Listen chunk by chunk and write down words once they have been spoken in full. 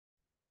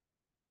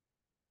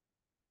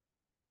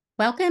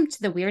Welcome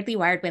to the Weirdly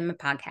Wired Women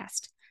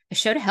podcast, a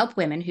show to help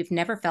women who've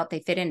never felt they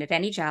fit in at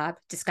any job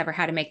discover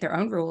how to make their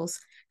own rules,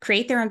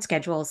 create their own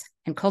schedules,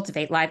 and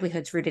cultivate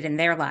livelihoods rooted in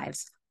their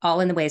lives, all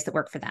in the ways that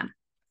work for them.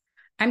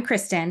 I'm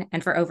Kristen,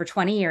 and for over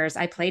 20 years,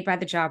 I played by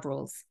the job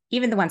rules,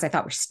 even the ones I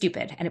thought were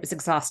stupid, and it was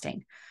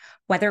exhausting.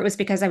 Whether it was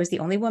because I was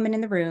the only woman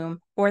in the room,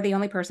 or the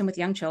only person with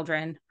young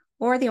children,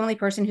 or the only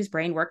person whose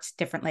brain worked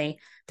differently,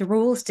 the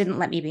rules didn't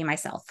let me be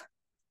myself.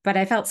 But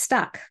I felt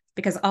stuck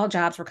because all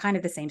jobs were kind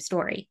of the same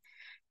story.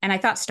 And I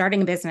thought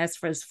starting a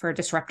business was for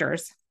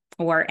disruptors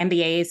or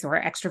MBAs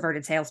or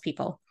extroverted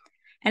salespeople.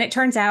 And it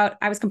turns out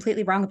I was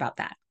completely wrong about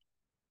that.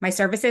 My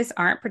services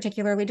aren't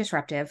particularly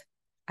disruptive.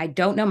 I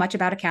don't know much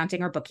about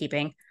accounting or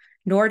bookkeeping,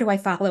 nor do I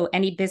follow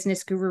any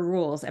business guru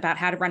rules about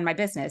how to run my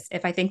business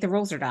if I think the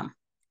rules are dumb.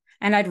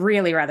 And I'd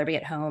really rather be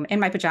at home in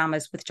my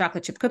pajamas with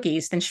chocolate chip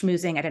cookies than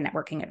schmoozing at a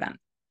networking event.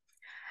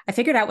 I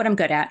figured out what I'm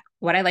good at,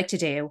 what I like to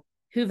do,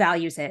 who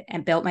values it,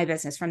 and built my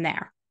business from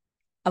there.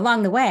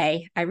 Along the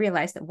way, I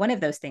realized that one of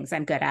those things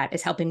I'm good at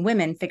is helping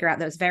women figure out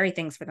those very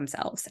things for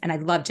themselves, and I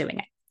love doing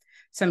it.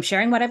 So I'm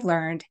sharing what I've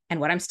learned and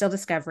what I'm still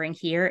discovering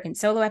here in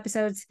solo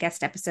episodes,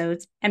 guest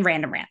episodes, and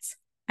random rants.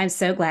 I'm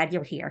so glad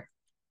you're here.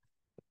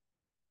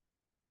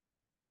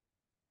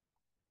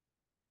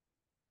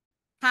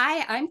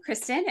 Hi, I'm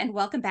Kristen, and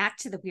welcome back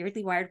to the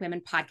Weirdly Wired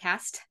Women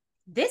podcast.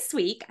 This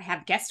week, I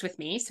have a guest with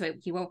me, so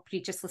you won't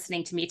be just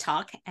listening to me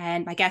talk.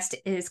 And my guest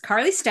is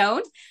Karli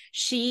Stone.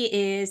 She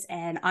is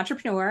an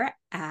entrepreneur,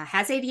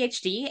 has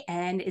ADHD,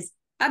 and is,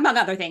 among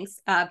other things,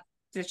 that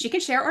she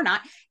can share or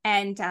not.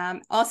 And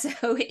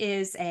also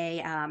is did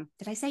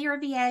I say you're a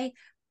VA?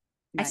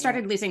 I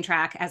started losing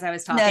track as I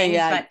was talking,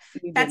 but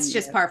that's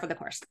just par for the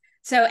course.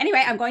 So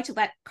anyway, I'm going to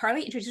let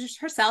Karli introduce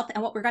herself.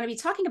 And what we're going to be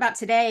talking about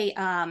today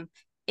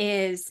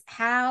is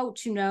how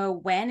to know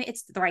when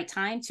it's the right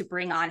time to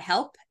bring on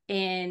help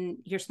in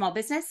your small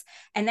business,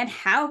 and then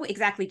how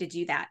exactly to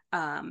do that.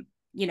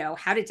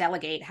 How to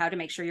delegate, how to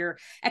make sure your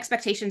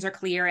expectations are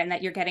clear and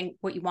that you're getting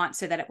what you want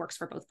so that it works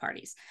for both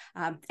parties.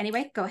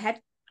 Anyway, go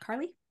ahead,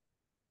 Karli.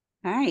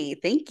 Hi,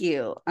 thank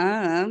you.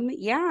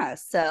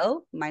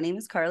 So my name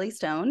is Karli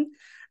Stone.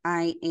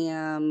 I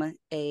am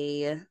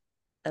a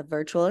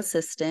virtual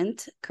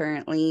assistant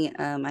currently.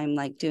 I'm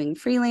like doing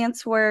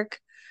freelance work.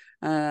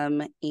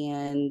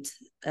 And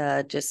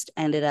just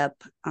ended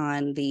up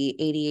on the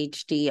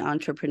ADHD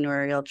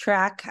entrepreneurial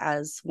track,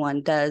 as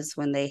one does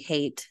when they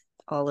hate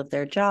all of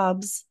their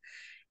jobs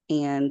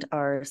and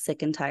are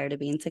sick and tired of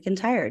being sick and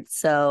tired.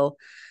 So,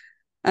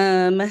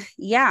 a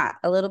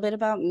little bit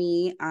about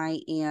me. I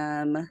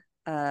am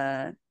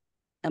a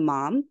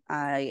mom.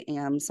 I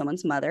am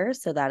someone's mother,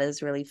 so that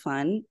is really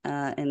fun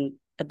and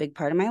a big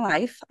part of my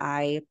life.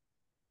 I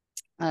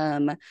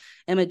am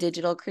a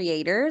digital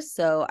creator,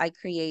 so I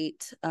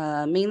create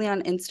mainly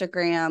on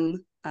Instagram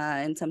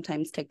and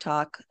sometimes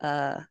TikTok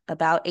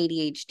about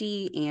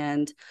ADHD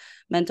and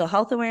mental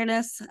health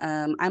awareness.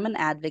 I'm an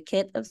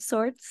advocate of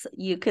sorts,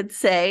 you could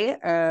say.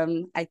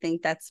 I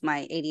think that's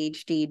my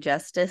ADHD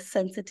justice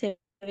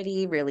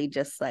sensitivity, really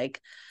just like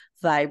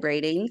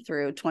vibrating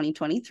through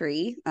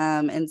 2023.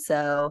 I'm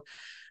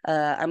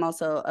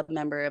also a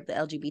member of the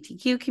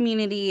LGBTQ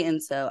community,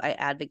 and so I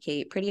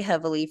advocate pretty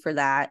heavily for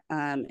that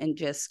and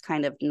just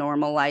kind of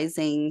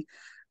normalizing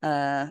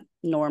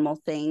normal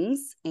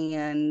things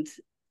and,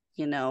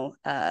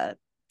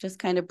 just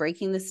kind of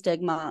breaking the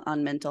stigma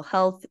on mental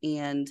health.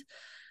 And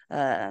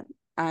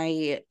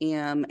I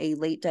am a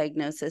late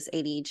diagnosis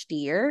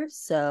ADHDer,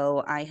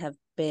 so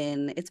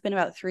it's been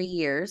about 3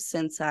 years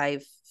since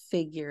I've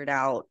figured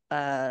out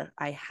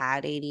I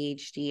had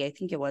ADHD. I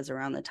think it was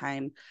around the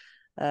time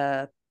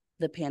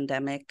the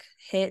pandemic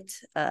hit.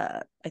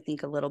 I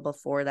think a little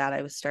before that,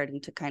 I was starting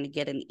to kind of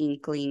get an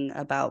inkling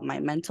about my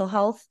mental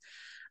health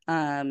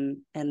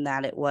and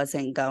that it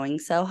wasn't going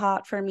so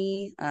hot for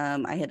me.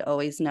 I had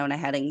always known I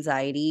had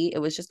anxiety. It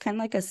was just kind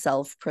of like a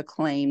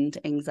self-proclaimed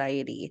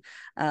anxiety.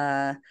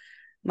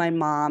 My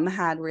mom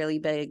had really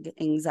big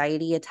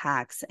anxiety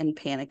attacks and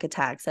panic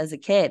attacks as a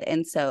kid.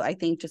 And so I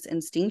think just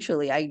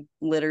instinctually, I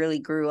literally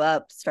grew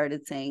up,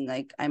 started saying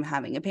like, I'm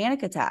having a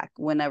panic attack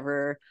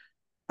whenever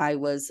I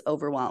was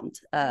overwhelmed.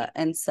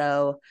 And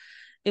so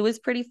it was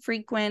pretty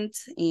frequent,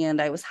 and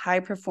I was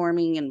high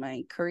performing in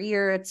my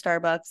career at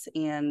Starbucks.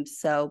 And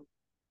so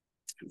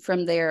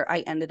from there, I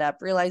ended up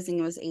realizing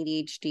it was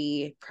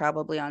ADHD,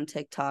 probably on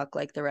TikTok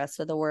like the rest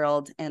of the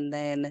world. And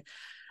then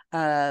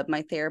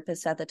my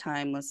therapist at the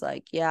time was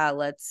like, yeah,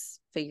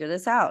 let's figure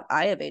this out.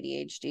 I have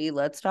ADHD.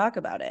 Let's talk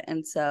about it.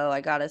 And so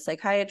I got a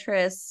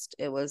psychiatrist.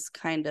 It was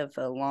kind of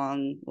a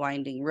long,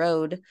 winding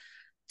road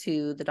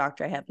to the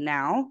doctor I have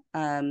now.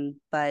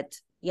 But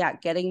yeah,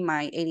 getting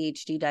my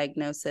ADHD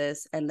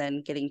diagnosis and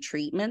then getting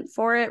treatment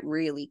for it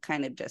really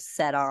kind of just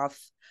set off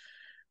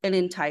an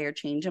entire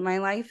change in my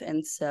life.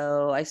 And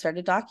so I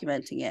started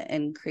documenting it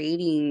and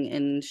creating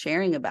and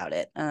sharing about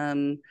it.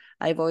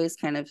 I've always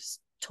kind of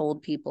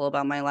told people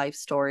about my life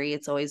story.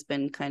 It's always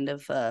been kind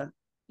of a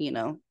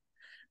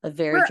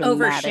very We're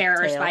dramatic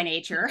oversharers tale. by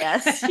nature.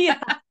 Yes. Yeah.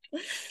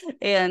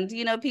 And,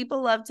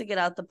 people love to get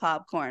out the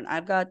popcorn.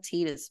 I've got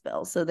tea to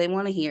spill, so they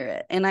want to hear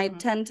it. And I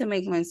tend to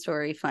make my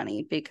story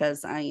funny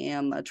because I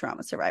am a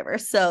trauma survivor.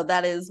 So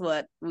that is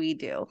what we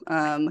do.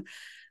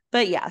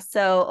 But yeah,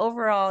 so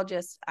overall,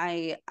 just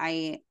I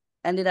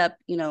ended up,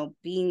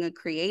 being a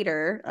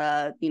creator,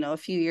 a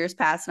few years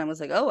passed and I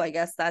was like, oh, I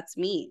guess that's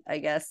me. I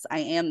guess I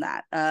am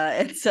that.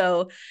 And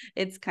so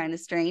it's kind of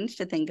strange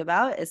to think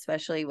about,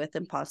 especially with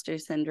imposter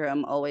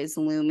syndrome always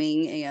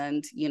looming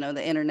and,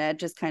 the internet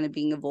just kind of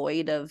being a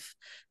void of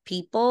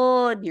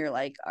people. And you're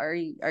like, are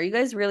you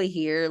guys really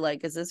here?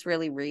 Like, is this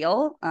really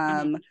real?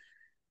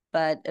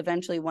 But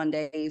eventually one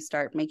day you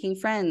start making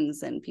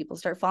friends and people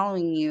start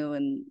following you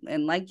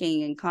and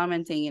liking and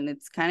commenting, and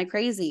it's kind of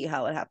crazy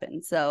how it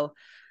happens. So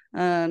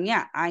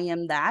yeah, I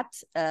am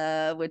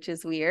that, which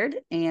is weird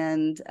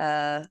and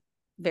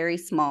very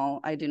small.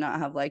 I do not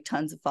have like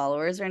tons of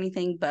followers or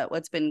anything, but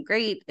what's been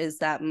great is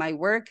that my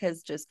work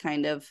has just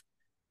kind of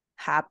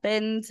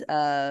happened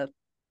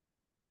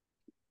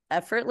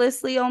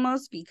effortlessly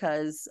almost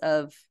because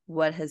of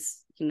what has,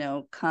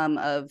 come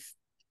of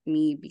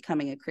me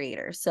becoming a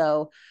creator.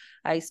 So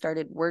I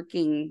started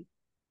working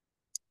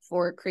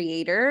for a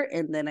creator,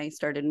 and then I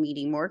started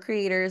meeting more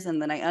creators,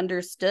 and then I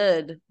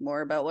understood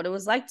more about what it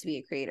was like to be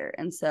a creator.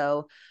 And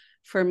so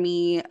for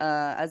me,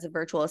 as a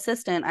virtual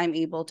assistant, I'm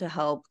able to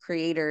help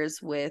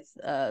creators with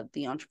the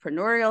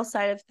entrepreneurial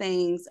side of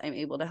things. I'm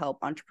able to help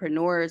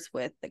entrepreneurs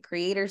with the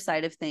creator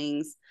side of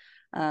things.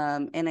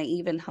 And I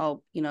even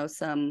help,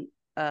 some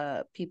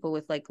people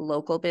with like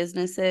local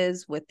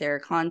businesses with their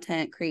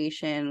content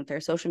creation, with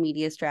their social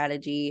media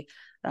strategy.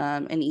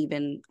 And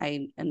even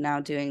I am now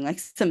doing like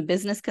some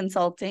business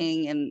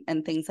consulting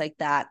and things like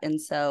that. And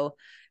so,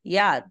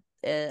 yeah,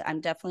 I'm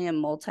definitely a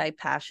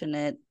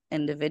multi-passionate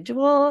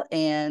individual,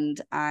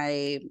 and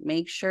I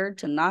make sure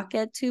to not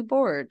get too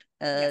bored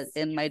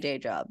in my day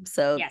job.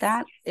 So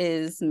that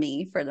is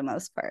me for the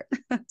most part.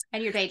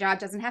 And your day job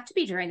doesn't have to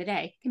be during the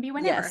day. It can be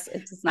whenever. Yes,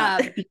 it does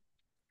not.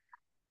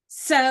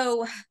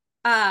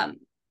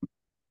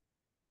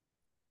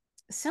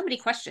 So many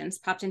questions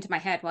popped into my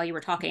head while you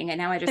were talking, and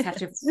now I just have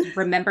to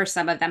remember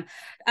some of them.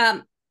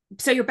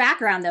 So your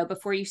background, though,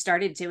 before you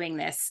started doing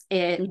this,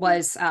 it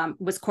was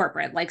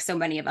corporate. Like so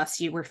many of us,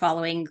 you were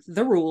following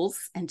the rules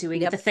and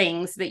doing the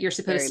things that you're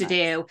supposed to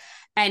do,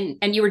 and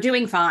you were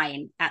doing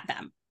fine at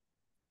them.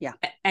 Yeah.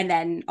 And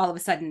then all of a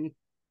sudden,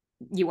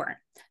 you weren't.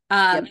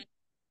 And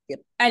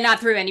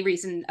not through any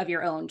reason of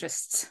your own,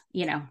 just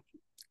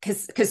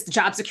because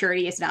job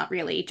security is not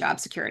really job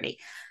security,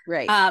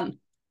 right?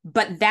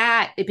 But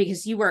that,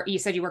 because you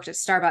said you worked at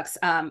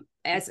Starbucks,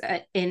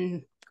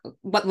 in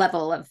what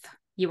level of,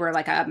 you were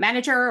like a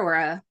manager or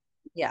a?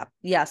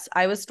 Yes,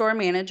 I was store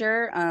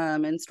manager,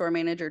 and store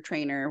manager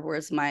trainer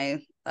was my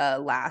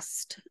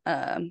last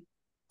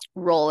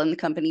role in the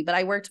company, but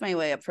I worked my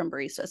way up from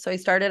barista. So I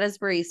started as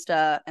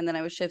barista, and then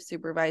I was shift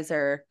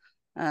supervisor,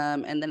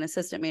 and then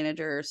assistant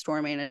manager,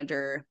 store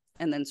manager,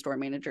 and then store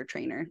manager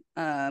trainer.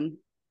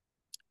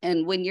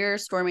 And when you're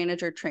store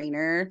manager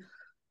trainer,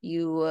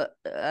 you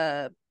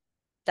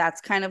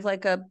that's kind of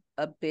like a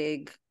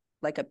big,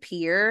 like a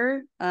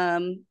peer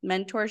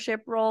mentorship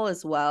role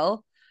as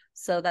well.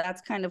 So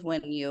that's kind of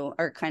when you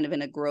are kind of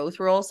in a growth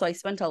role. So I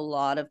spent a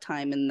lot of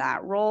time in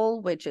that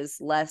role, which is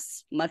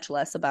much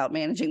less about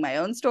managing my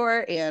own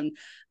store and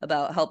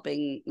about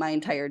helping my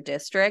entire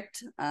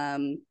district.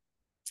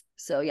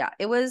 So yeah,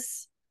 I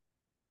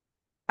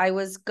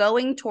was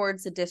going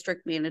towards a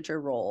district manager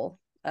role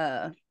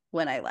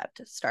when I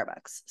left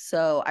Starbucks.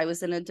 So I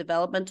was in a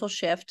developmental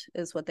shift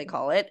is what they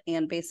call it.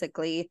 And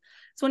basically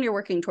it's when you're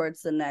working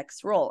towards the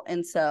next role.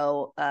 And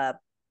so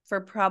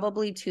for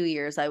probably 2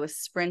 years, I was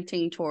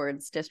sprinting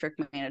towards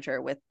district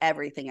manager with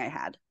everything I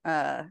had.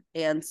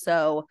 And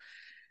so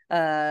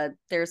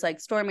there's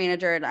like store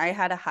manager, and I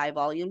had a high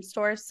volume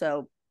store.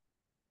 So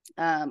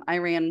I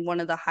ran one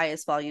of the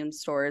highest volume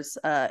stores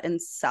in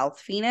South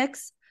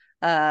Phoenix,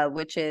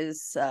 which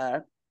is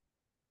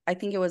I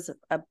think it was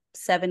a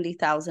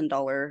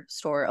 $70,000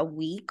 store a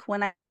week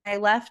when I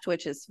left,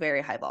 which is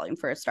very high volume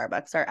for a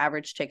Starbucks. Our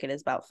average ticket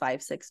is about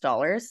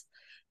 $5-6.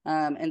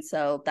 And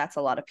so that's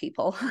a lot of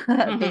people,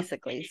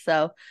 basically.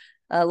 So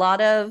a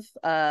lot of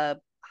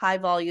high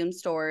volume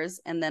stores,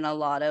 and then a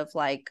lot of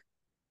like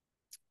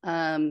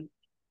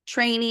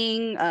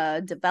training,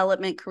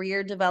 development,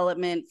 career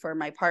development for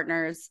my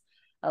partners.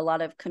 A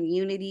lot of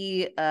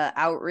community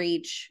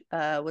outreach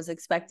was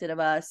expected of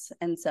us.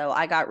 And so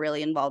I got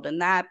really involved in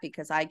that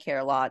because I care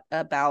a lot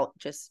about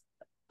just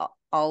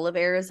all of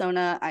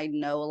Arizona. I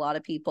know a lot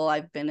of people.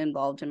 I've been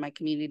involved in my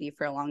community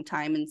for a long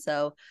time. And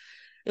so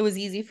it was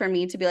easy for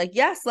me to be like,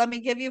 yes, let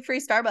me give you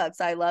free Starbucks.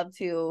 I love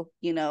to,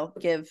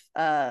 give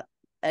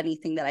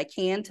anything that I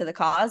can to the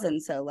cause. And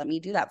so let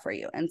me do that for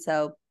you. And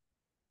so,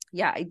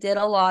 yeah, I did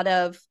a lot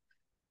of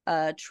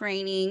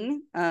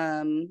training,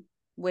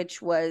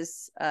 which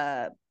was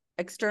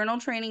external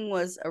training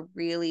was a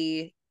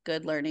really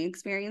good learning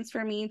experience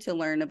for me to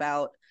learn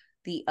about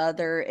the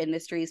other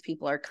industries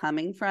people are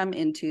coming from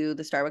into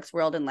the Starbucks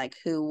world, and like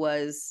who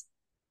was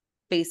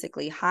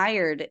basically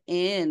hired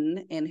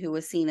in and who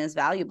was seen as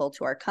valuable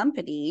to our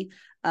company.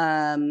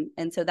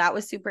 And so that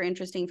was super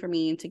interesting for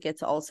me to get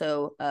to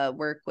also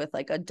work with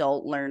like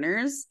adult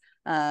learners.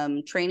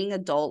 Training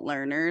adult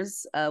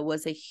learners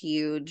was a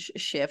huge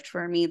shift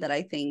for me that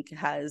I think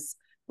has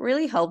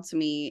really helped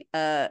me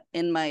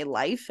in my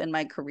life and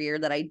my career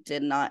that I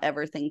did not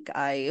ever think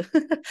I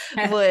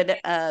would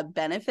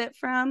benefit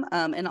from.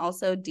 And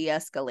also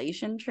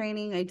de-escalation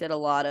training. I did a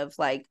lot of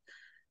like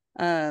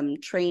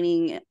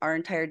training our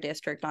entire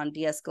district on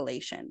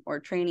de-escalation, or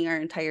training our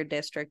entire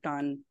district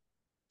on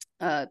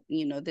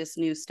this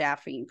new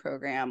staffing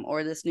program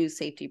or this new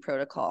safety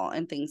protocol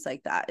and things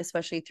like that,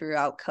 especially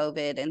throughout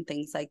COVID and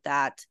things like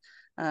that.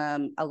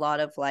 A lot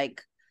of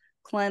like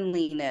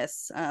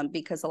cleanliness,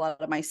 because a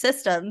lot of my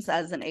systems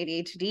as an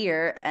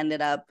ADHDer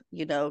ended up,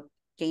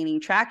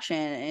 gaining traction,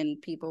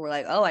 and people were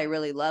like, oh, I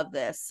really love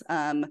this.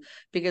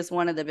 Because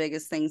one of the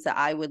biggest things that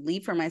I would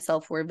leave for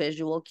myself were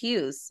visual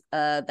cues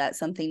that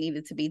something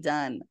needed to be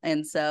done.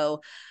 And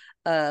so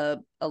a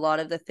lot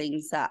of the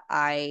things that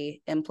I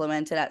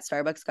implemented at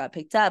Starbucks got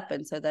picked up.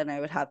 And so then I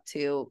would have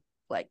to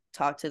like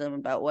talk to them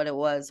about what it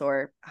was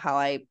or how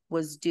I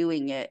was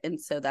doing it,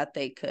 and so that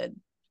they could,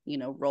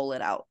 roll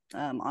it out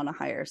on a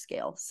higher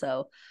scale.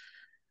 So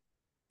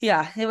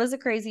yeah, it was a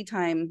crazy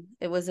time.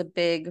 It was a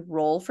big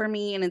role for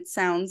me. And it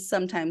sounds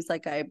sometimes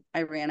like I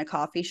ran a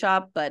coffee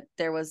shop, but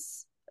there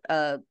was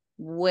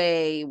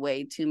way,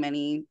 way too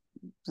many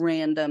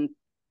random,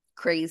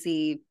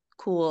 crazy,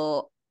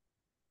 cool,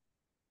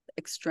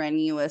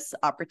 extraneous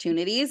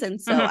opportunities. And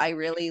so I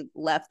really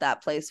left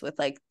that place with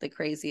like the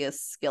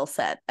craziest skill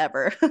set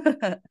ever.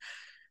 But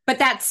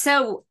that's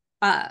so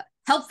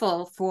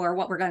helpful for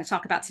what we're going to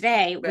talk about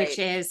today, Right. which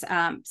is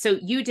so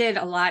you did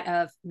a lot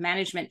of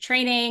management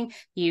training.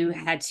 You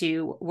had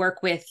to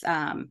work with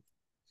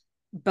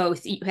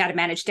both, you had to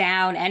manage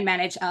down and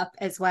manage up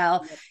as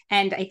well. Yep.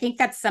 And I think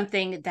that's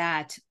something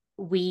that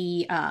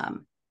we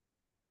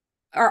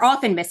are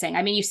often missing.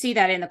 I mean, you see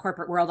that in the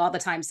corporate world all the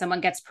time. Someone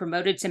gets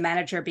promoted to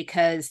manager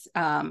because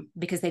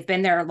they've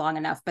been there long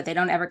enough, but they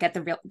don't ever get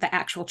the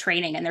actual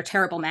training, and they're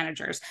terrible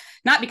managers.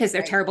 Not because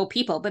they're terrible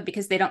people, but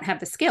because they don't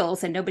have the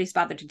skills and nobody's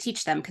bothered to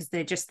teach them because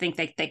they just think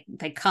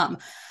they come.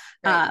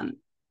 Right.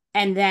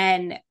 And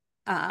then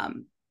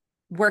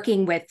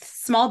working with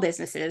small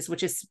businesses,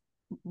 which is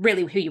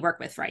really who you work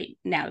with right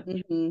now,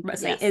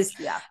 mostly, yes. Is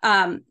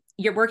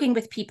you're working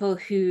with people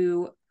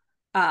who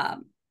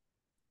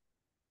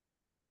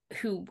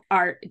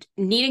are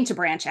needing to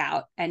branch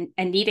out and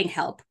needing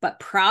help, but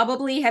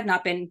probably have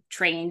not been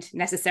trained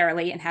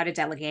necessarily in how to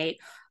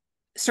delegate.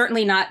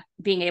 Certainly not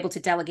being able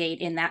to delegate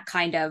in that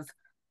kind of,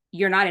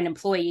 you're not an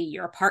employee,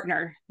 you're a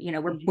partner,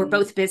 we're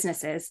both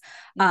businesses.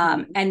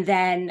 And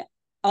then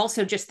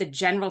also just the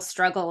general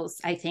struggles,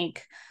 I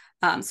think,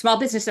 small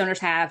business owners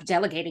have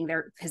delegating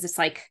because it's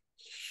like,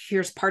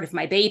 here's part of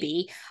my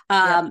baby.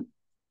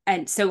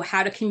 And so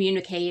how to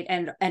communicate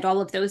and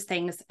all of those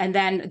things. And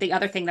then the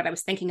other thing that I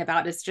was thinking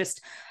about is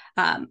just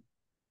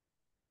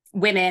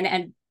women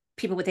and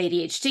people with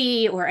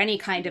ADHD or any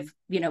kind of,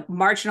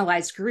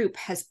 marginalized group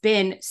has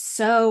been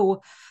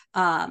so,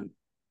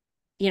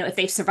 if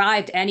they've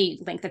survived any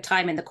length of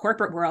time in the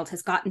corporate world,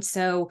 has gotten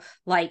so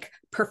like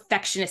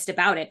perfectionist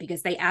about it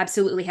because they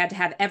absolutely had to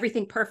have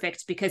everything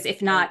perfect, because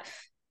if not,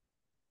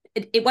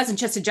 it wasn't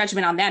just a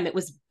judgment on them. It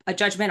was a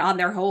judgment on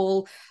their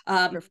whole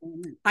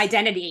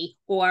identity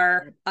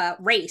or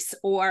race,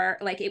 or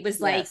like, it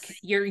was like,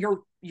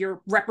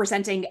 you're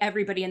representing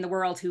everybody in the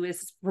world who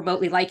is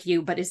remotely like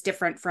you, but is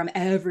different from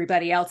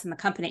everybody else in the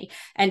company.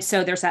 And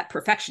so there's that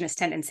perfectionist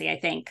tendency, I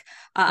think,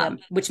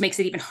 which makes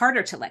it even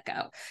harder to let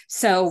go.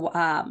 So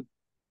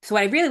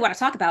what I really want to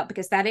talk about,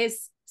 because that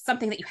is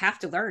something that you have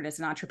to learn as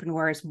an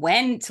entrepreneur, is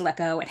when to let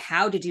go and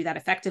how to do that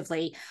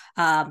effectively.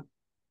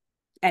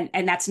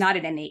 And that's not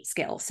an innate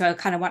skill. So I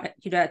kind of want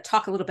you to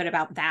talk a little bit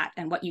about that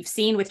and what you've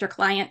seen with your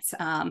clients,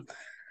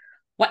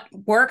 what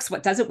works,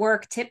 what doesn't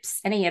work,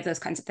 tips, any of those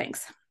kinds of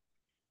things.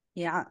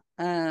 Yeah.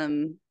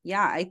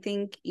 I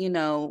think,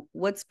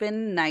 what's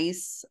been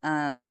nice,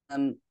 I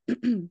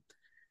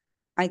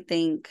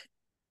think,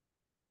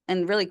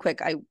 and really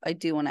quick, I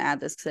do want to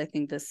add this because I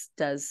think this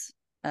does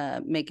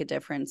make a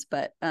difference.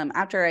 But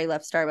after I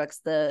left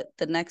Starbucks, the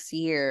next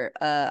year,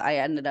 I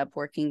ended up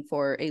working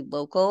for a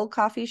local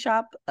coffee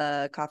shop,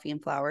 coffee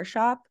and flower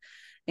shop.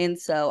 And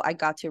so I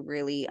got to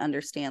really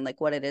understand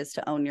like what it is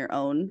to own your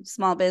own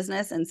small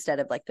business instead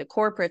of like the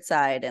corporate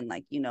side and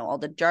like, all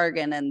the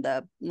jargon and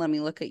let me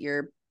look at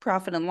your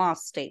profit and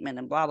loss statement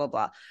and blah, blah,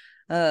 blah,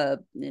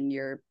 and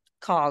your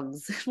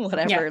cogs,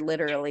 whatever,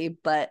 literally.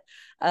 But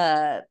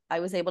I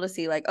was able to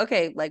see like,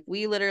 okay, like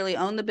we literally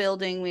own the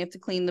building. We have to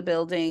clean the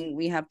building.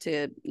 We have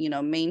to,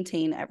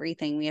 maintain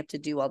everything. We have to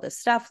do all this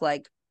stuff.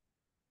 Like,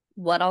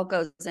 what all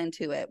goes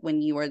into it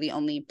when you are the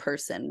only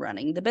person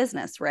running the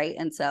business, right?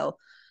 And so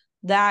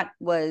that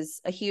was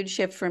a huge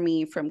shift for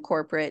me from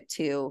corporate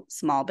to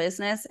small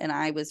business. And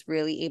I was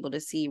really able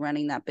to see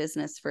running that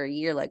business for a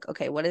year, like,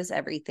 okay, what does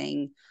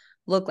everything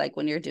look like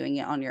when you're doing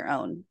it on your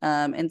own?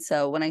 And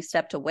so when I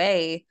stepped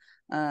away,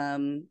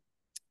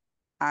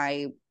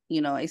 I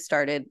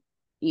started,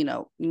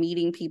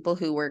 meeting people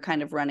who were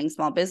kind of running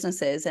small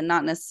businesses, and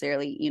not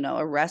necessarily,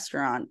 a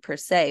restaurant per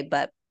se,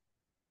 but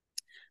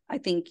I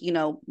think,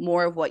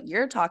 more of what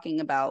you're talking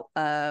about,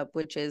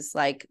 which is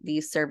like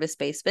these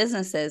service-based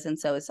businesses. And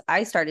so as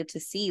I started to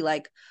see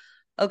like,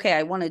 okay,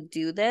 I want to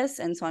do this.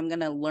 And so I'm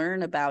going to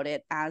learn about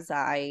it as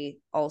I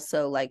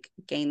also like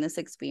gain this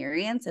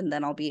experience. And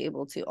then I'll be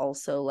able to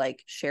also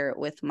like share it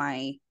with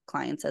my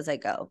clients as I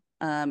go.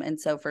 And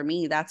so for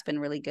me, that's been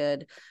really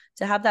good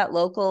to have that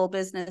local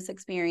business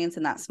experience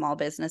and that small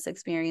business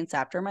experience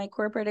after my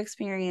corporate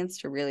experience,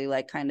 to really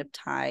like kind of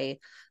tie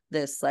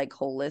this like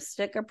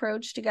holistic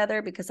approach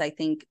together, because I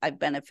think I've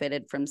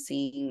benefited from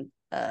seeing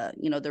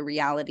the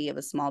reality of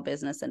a small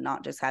business and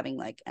not just having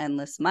like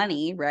endless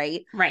money,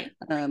 right? Right.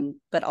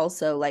 But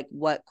also like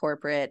what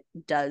corporate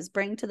does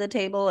bring to the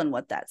table and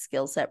what that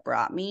skill set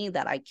brought me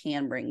that I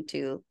can bring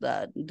to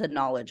the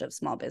knowledge of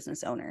small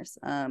business owners.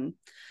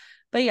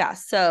 But yeah,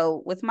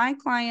 so with my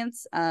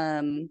clients,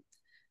 I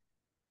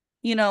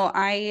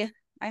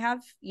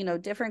have,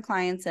 different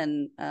clients,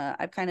 and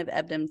I've kind of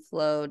ebbed and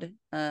flowed.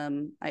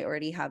 I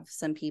already have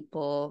some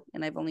people,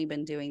 and I've only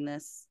been doing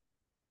this.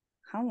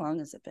 How long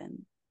has it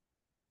been?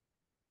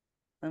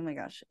 Oh my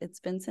gosh, it's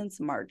been since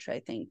March, I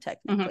think,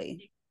 technically.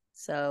 Mm-hmm.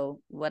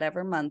 So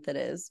whatever month it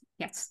is.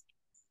 Yes.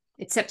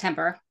 It's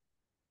September.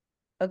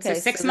 Okay. So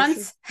 6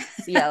 months?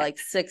 Yeah, like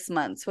 6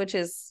 months, which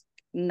is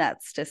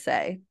nuts to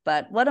say,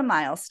 but what a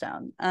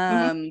milestone.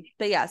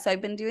 But yeah, so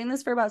I've been doing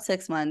this for about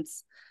 6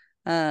 months.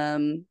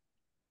 And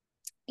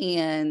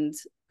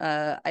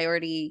I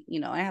already,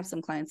 I have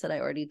some clients that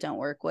I already don't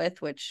work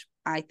with, which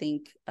I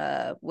think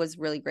was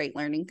really great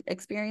learning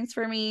experience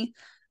for me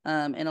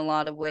in a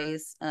lot of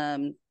ways,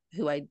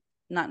 who I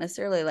not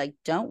necessarily like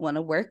don't want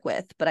to work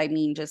with, but I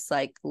mean just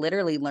like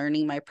literally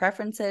learning my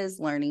preferences,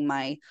 learning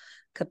my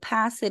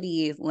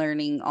capacity,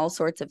 learning all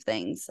sorts of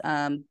things.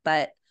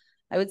 But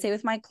I would say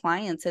with my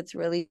clients, it's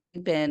really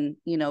been,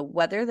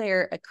 whether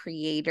they're a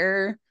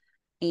creator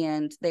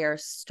and they are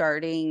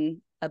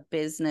starting a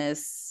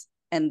business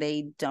and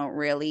they don't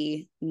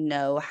really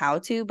know how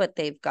to, but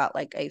they've got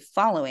like a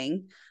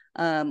following,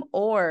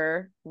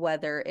 or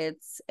whether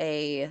it's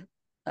a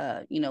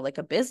like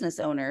a business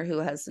owner who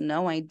has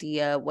no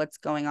idea what's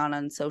going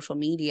on social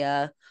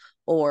media,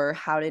 or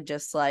how to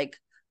just like,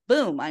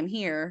 boom, I'm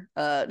here,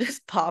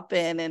 just pop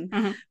in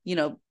and,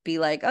 be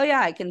like, oh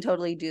yeah, I can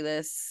totally do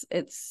this.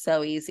 It's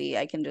so easy.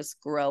 I can just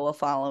grow a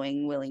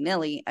following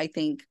willy-nilly. I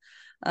think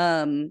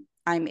I'm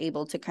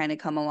able to kind of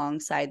come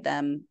alongside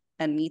them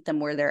and meet them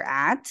where they're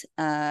at.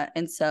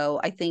 And so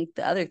I think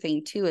the other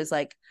thing too is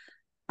like,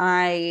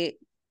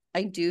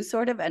 I do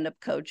sort of end up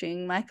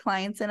coaching my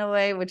clients in a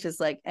way, which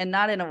is like, and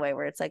not in a way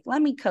where it's like, let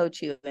me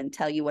coach you and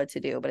tell you what to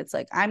do. But it's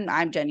like,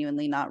 I'm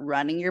genuinely not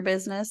running your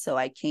business, so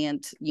I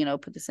can't,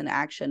 put this in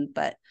action.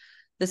 But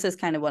this is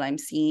kind of what I'm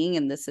seeing.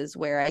 And this is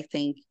where I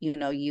think,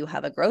 you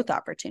have a growth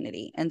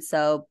opportunity. And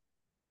so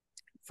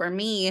for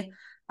me,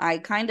 I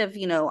kind of,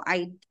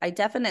 I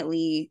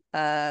definitely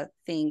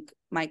think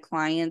my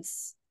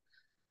clients,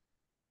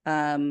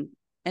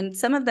 and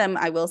some of them,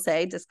 I will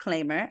say,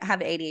 disclaimer,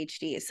 have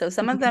ADHD. So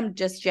some of them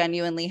just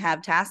genuinely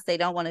have tasks they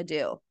don't want to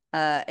do,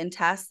 and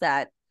tasks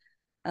that,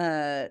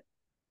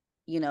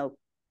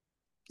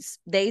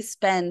 they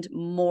spend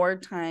more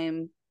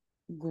time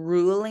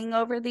grueling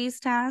over these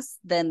tasks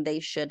than they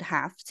should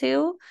have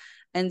to.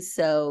 And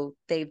so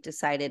they've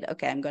decided,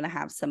 okay, I'm going to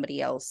have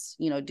somebody else,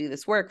 do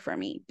this work for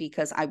me,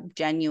 because I'm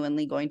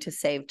genuinely going to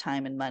save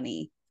time and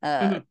money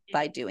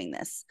by doing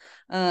this.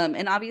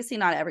 And obviously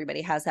not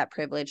everybody has that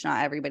privilege.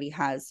 Not everybody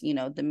has,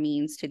 the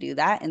means to do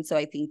that. And so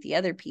I think the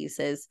other piece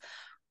is,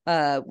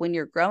 when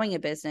you're growing a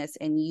business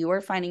and you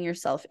are finding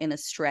yourself in a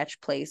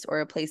stretch place or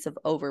a place of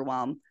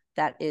overwhelm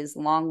that is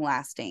long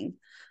lasting.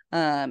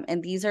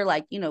 And these are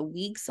like,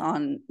 weeks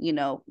on,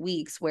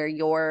 weeks where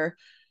you're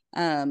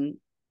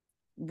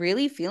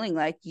really feeling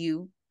like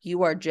you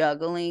are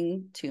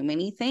juggling too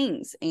many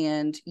things,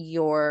 and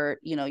your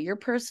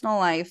personal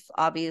life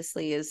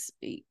obviously is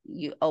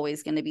you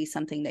always going to be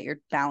something that you're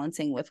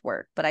balancing with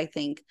work. But I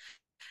think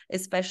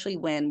especially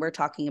when we're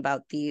talking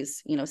about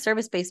these,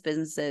 service-based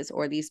businesses,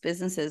 or these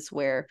businesses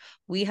where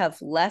we have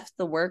left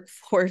the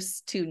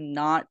workforce to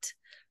not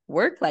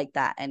work like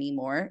that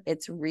anymore,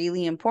 it's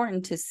really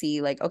important to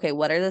see like, okay,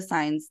 what are the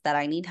signs that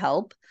I need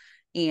help,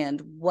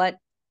 and what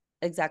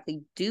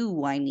exactly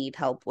do I need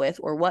help with,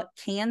 or what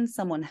can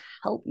someone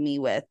help me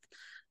with,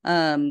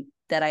 that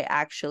I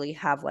actually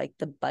have like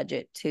the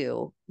budget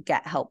to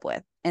get help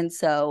with. And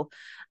so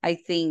I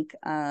think,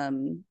 I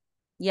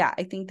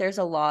think there's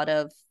a lot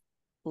of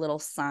little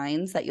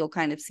signs that you'll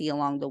kind of see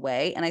along the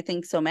way. And I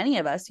think so many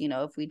of us,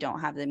 if we don't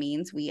have the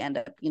means, we end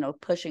up,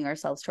 pushing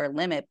ourselves to our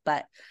limit.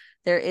 But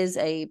there is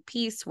a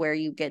piece where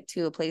you get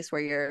to a place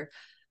where you're,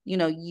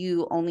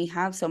 you only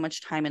have so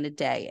much time in a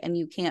day, and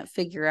you can't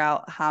figure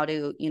out how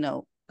to,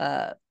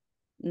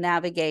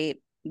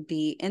 navigate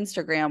the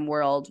Instagram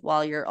world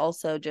while you're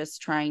also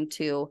just trying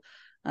to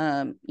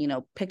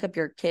pick up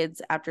your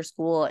kids after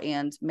school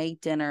and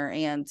make dinner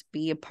and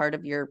be a part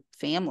of your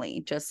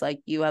family, just like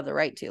you have the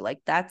right to. Like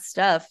that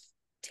stuff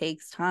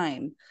takes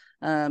time.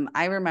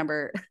 I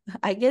remember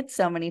I get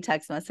so many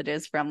text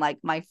messages from like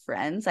my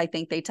friends. I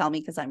think they tell me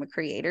because I'm a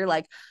creator,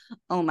 like,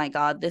 oh my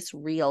God, this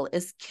reel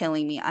is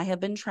killing me. I have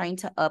been trying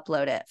to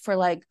upload it for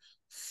like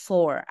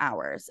 4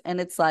 hours. And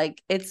it's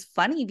like, it's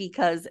funny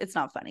because it's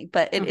not funny,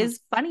 but it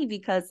is funny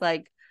because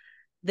like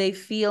they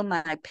feel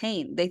my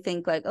pain. They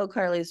think like, oh,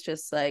 Karli's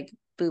just like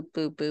boop,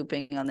 boop,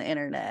 booping on the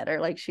internet, or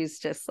like she's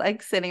just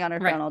like sitting on her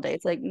phone all day.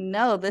 It's like,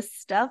 no, this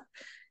stuff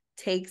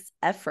takes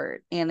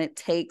effort and it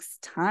takes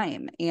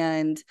time.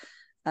 And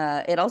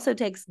it also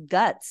takes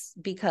guts,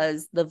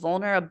 because the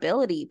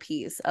vulnerability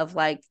piece of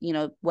like,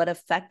 what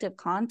effective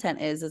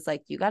content is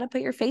like, you got to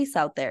put your face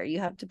out there. You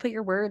have to put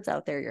your words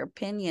out there, your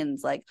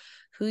opinions, like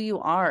who you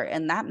are.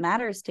 And that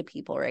matters to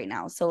people right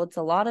now. So it's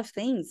a lot of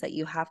things that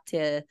you have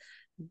to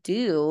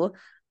do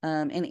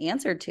and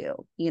answer to,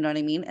 you know what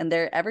I mean? And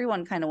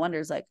everyone kind of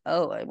wonders like,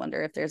 oh, I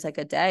wonder if there's like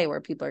a day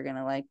where people are going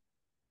to like,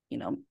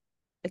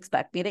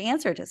 expect me to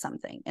answer to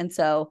something. And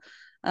so,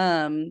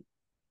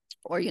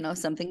 or,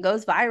 something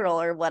goes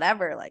viral or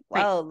whatever, like,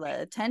 well,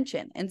 the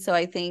attention. And so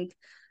I think,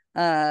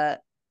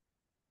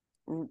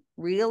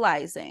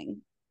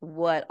 realizing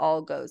what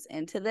all goes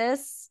into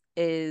this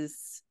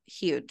is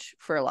huge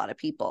for a lot of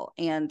people.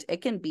 And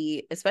it can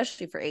be,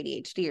 especially for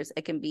ADHDers,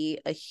 it can be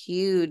a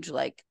huge,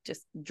 like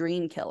just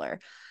dream killer.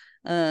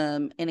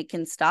 And it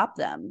can stop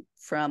them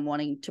from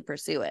wanting to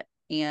pursue it.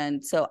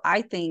 And so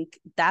I think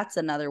that's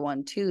another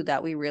one too,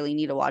 that we really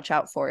need to watch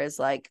out for, is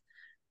like,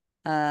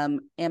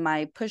 am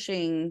I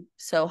pushing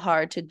so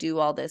hard to do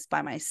all this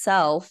by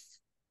myself,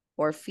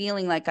 or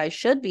feeling like I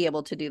should be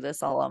able to do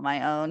this all on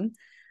my own?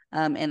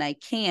 And I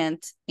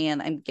can't, and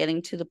I'm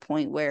getting to the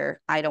point where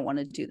I don't want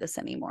to do this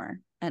anymore.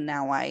 And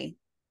now I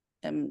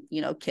am,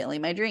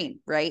 killing my dream.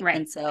 Right.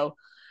 And so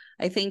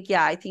I think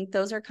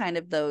those are kind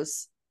of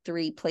those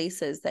three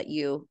places that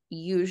you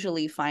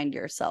usually find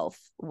yourself,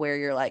 where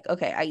you're like,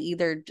 okay, I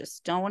either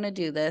just don't want to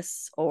do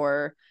this,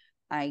 or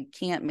I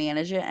can't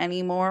manage it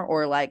anymore,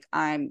 or like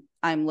I'm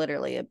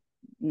literally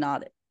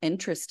not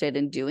interested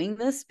in doing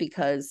this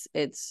because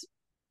it's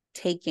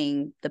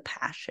taking the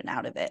passion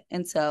out of it.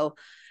 And so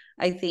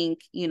I think,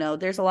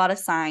 there's a lot of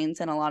signs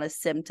and a lot of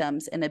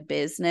symptoms in a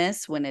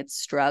business when it's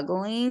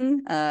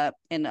struggling.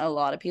 And a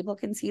lot of people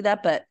can see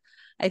that, but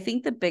I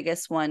think the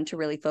biggest one to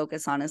really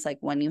focus on is like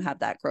when you have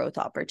that growth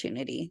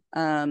opportunity.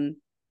 One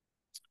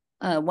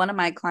of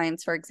my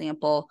clients, for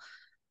example,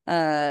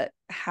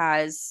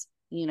 has,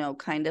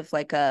 kind of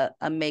like a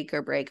make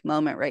or break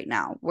moment right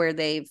now, where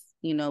they've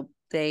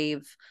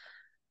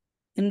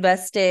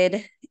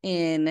invested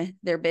in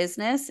their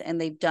business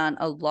and they've done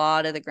a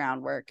lot of the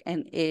groundwork,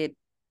 and it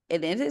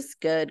is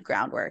good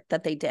groundwork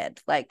that they did,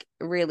 like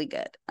really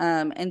good.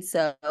 And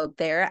so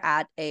they're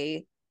at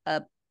a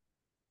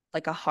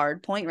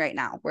hard point right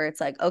now, where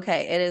it's like,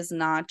 okay, it is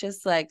not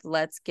just like,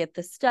 let's get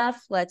the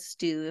stuff, let's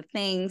do the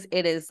things.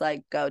 It is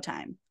like go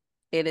time.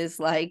 It is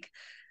like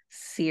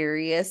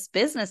serious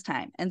business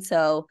time. And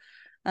so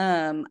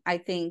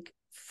I think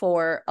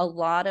for a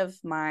lot of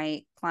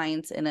my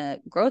clients in a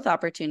growth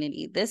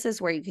opportunity, this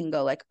is where you can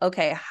go like,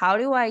 okay, how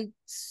do I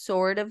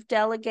sort of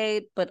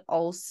delegate, but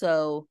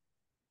also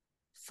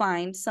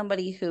find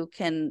somebody who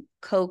can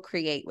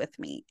co-create with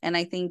me? And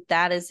I think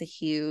that is a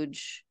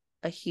huge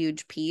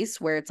piece,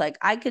 where it's like,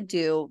 I could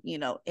do,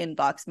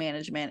 inbox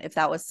management if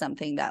that was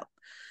something that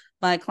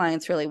my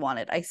clients really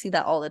wanted. I see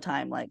that all the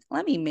time. Like,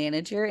 let me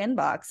manage your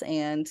inbox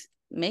and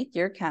make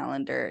your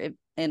calendar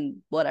and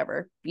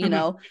whatever,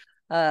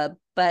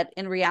 but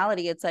in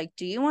reality, it's like,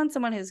 do you want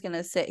someone who's going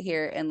to sit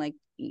here and like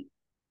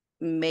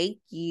make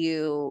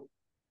you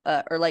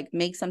or like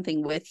make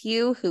something with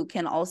you, who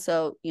can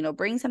also,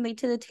 bring something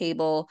to the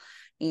table,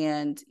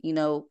 and,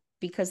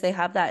 because they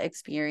have that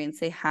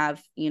experience, they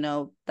have,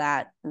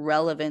 that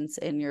relevance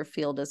in your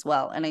field as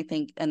well. And I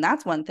think, and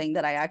that's one thing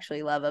that I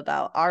actually love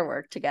about our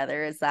work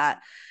together, is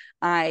that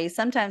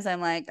sometimes I'm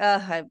like,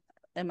 oh,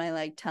 am I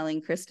like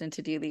telling Kristen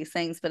to do these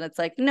things? But it's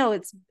like, no,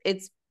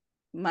 it's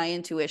my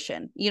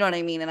intuition, you know what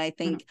I mean? And I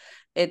think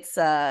it's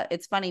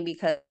funny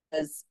because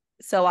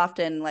so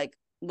often, like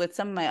with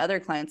some of my other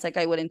clients, like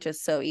I wouldn't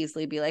just so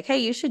easily be like, hey,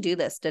 you should do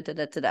this, da, da,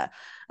 da, da,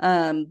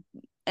 da.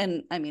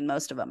 And I mean,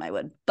 most of them I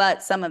would,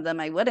 but some of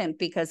them I wouldn't,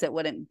 because it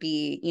wouldn't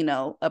be,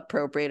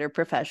 appropriate or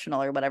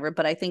professional or whatever.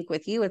 But I think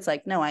with you, it's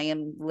like, no, I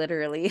am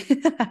literally,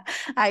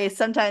 I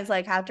sometimes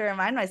like have to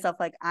remind myself,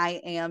 like,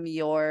 I'm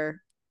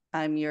your,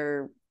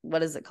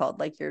 what is it called?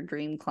 Like your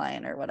dream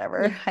client or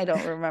whatever. Yeah. I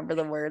don't remember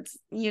the words,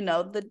 the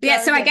jargon.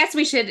 Yeah. So I guess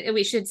we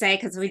should say,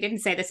 because we didn't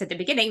say this at the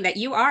beginning, that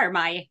you are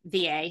my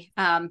VA.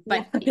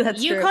 But yeah,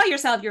 you true. Call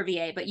yourself your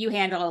VA, but you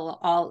handle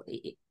all,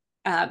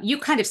 you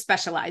kind of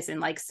specialize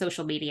in like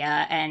social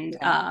media and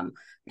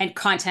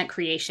content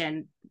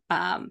creation.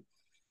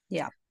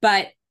 Yeah.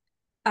 But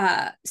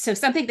so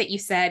something that you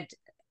said,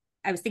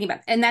 I was thinking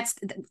about, and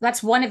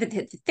that's one of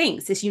the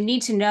things, is you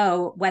need to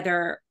know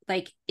whether,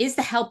 like, is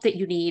the help that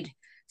you need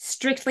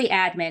strictly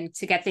admin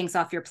to get things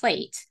off your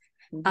plate,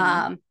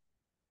 Mm-hmm.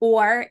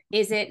 Or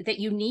is it that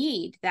you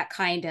need that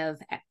kind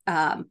of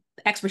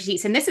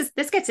expertise? And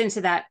this gets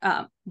into that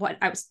what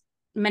I was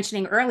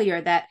mentioning earlier,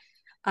 that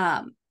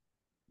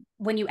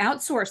when you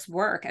outsource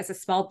work as a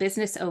small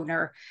business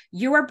owner,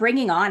 you are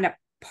bringing on a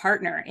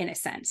partner in a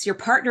sense. You're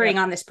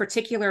partnering on this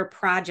particular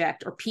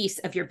project or piece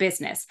of your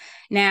business.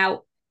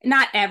 Now,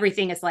 not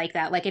everything is like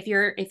that. Like if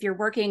you're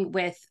working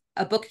with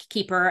a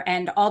bookkeeper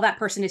and all that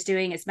person is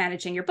doing is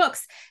managing your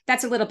books,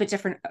 that's a little bit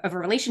different of a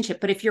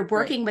relationship. But if you're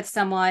working with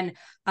someone,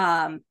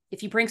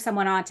 if you bring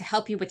someone on to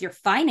help you with your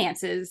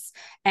finances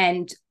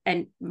and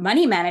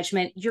money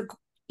management,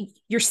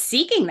 you're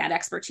seeking that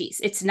expertise.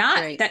 It's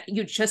not that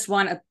you just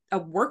want a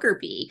worker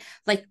bee.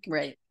 Like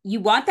you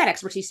want that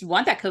expertise, you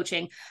want that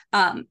coaching.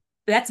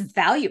 That's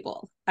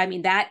valuable. I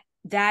mean,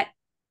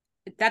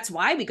 that's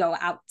why we go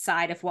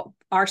outside of what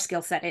our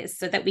skill set is,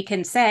 so that we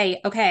can say,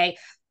 okay,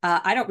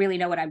 I don't really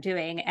know what I'm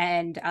doing.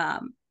 And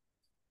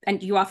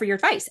you offer your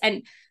advice.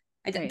 And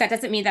that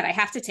doesn't mean that I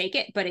have to take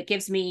it, but it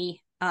gives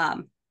me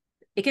ideas.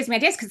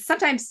 Because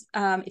sometimes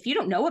if you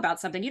don't know about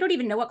something, you don't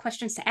even know what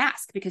questions to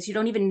ask, because you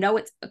don't even know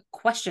it's a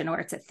question or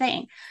it's a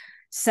thing.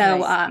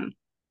 So,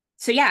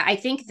 so yeah, I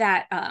think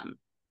that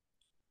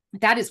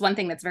that is one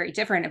thing that's very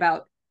different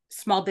about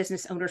small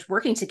business owners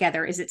working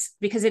together, is it's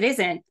because it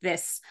isn't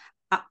this,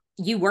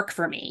 you work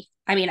for me.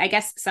 I mean, I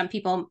guess some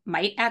people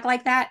might act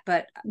like that,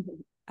 but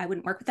I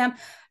wouldn't work with them.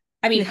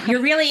 I mean,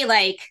 you're really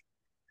like,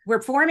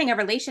 we're forming a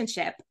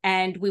relationship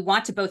and we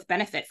want to both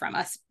benefit from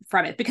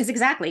it, because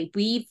exactly,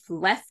 we've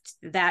left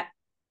that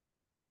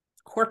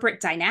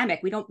corporate dynamic.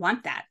 We don't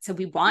want that. So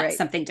we want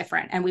something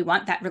different, and we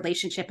want that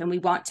relationship, and we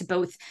want to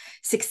both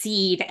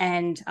succeed.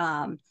 And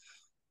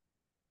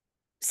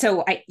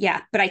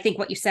but I think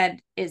what you said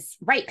is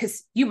right,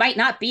 because you might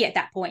not be at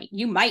that point.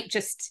 You might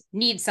just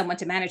need someone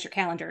to manage your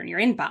calendar and your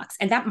inbox,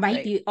 and that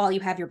might be all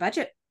you have your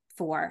budget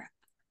for.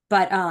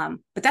 But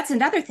that's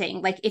another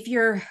thing. Like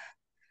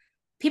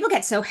people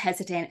get so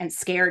hesitant and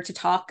scared to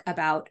talk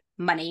about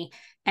money,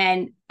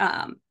 and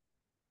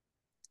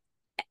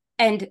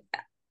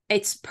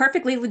it's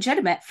perfectly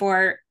legitimate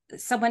for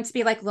someone to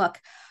be like, look,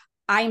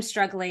 I'm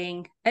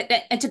struggling,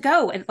 and to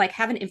go and like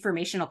have an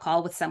informational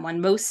call with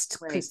someone. Most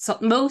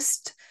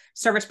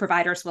service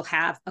providers will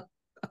have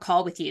a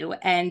call with you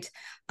and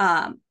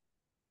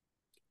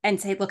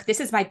say, look, this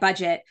is my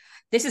budget.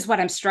 This is what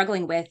I'm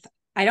struggling with.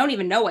 I don't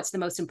even know what's the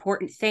most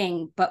important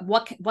thing, but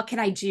what can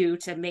I do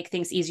to make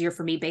things easier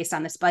for me based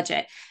on this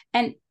budget?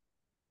 And,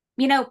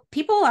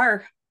 people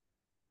are,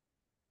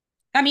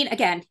 I mean,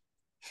 again,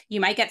 you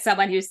might get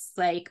someone who's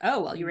like,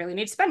 oh, well, you really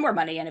need to spend more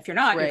money. And if you're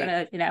not, you're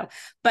going to,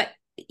 but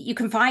you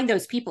can find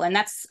those people. And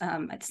that's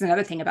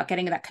another thing about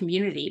getting in that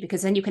community,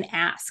 because then you can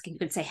ask and you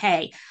can say,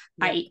 hey,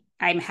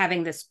 I'm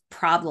having this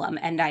problem,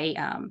 and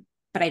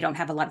but I don't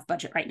have a lot of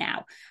budget right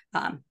now.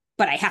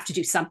 But I have to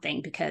do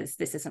something because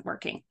this isn't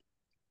working.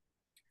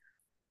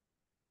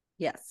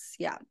 Yes.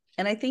 Yeah.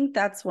 And I think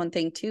that's one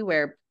thing too,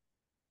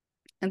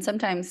 and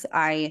sometimes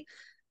I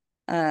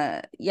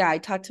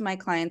talk to my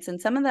clients,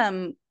 and some of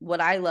them, what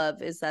I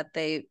love is that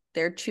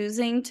they're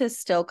choosing to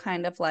still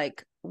kind of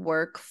like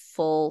work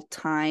full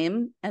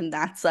time. And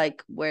that's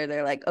like where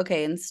they're like,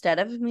 okay, instead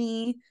of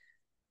me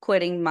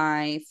quitting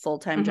my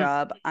full-time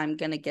job, I'm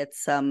going to get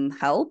some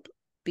help,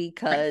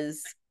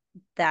 because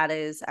that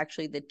is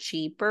actually the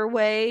cheaper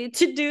way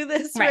to do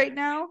this right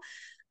now.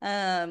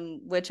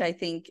 Which I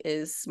think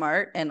is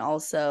smart. And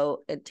also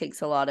it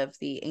takes a lot of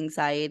the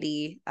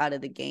anxiety out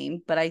of the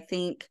game. But I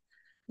think,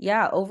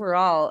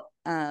 overall,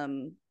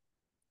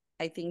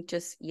 I think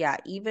just,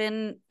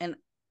 even, and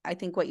I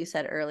think what you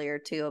said earlier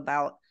too,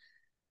 about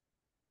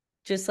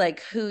just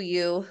like who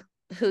you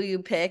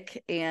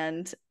pick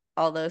and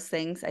all those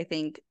things. I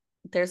think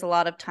there's a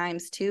lot of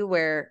times too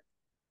where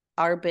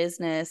our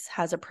business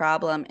has a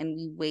problem and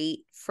we wait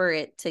for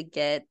it to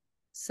get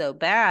so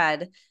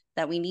bad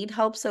that we need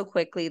help so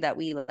quickly that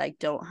we like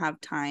don't have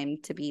time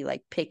to be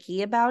like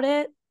picky about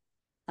it.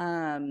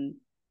 And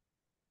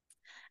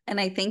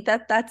I think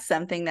that that's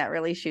something that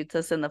really shoots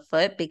us in the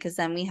foot, because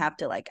then we have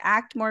to like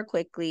act more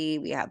quickly.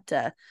 We have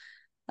to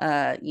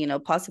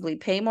possibly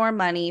pay more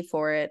money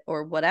for it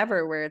or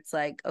whatever, where it's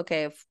like,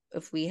 okay,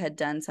 if we had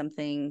done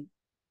something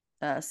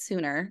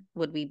sooner,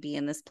 would we be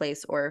in this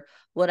place? Or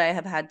would I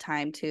have had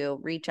time to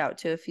reach out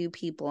to a few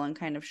people and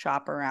kind of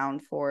shop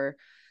around for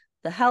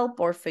the help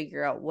or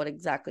figure out what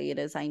exactly it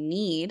is I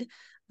need?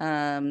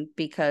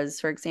 Because,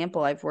 for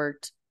example, I've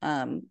worked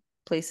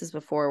places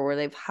before where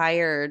they've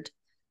hired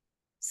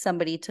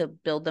somebody to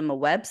build them a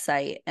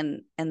website,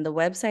 and the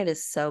website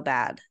is so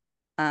bad.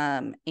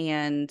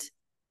 And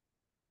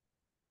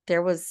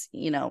there was,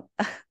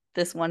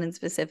 this one in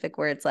specific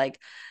where it's like,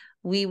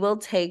 we will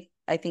take,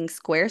 I think,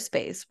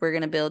 Squarespace. We're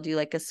going to build you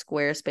like a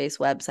Squarespace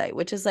website,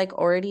 which is like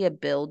already a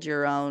build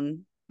your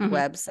own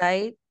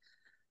website.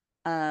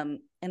 And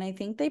I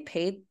think they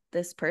paid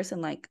this person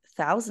like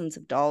thousands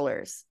of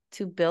dollars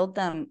to build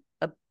them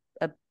a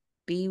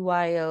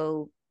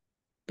BYOB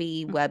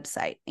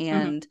website.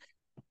 And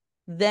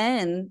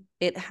then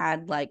it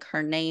had like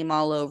her name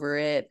all over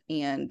it,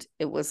 and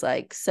it was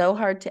like so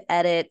hard to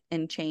edit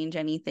and change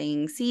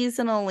anything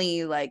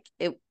seasonally. Like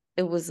it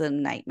was a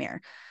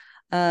nightmare.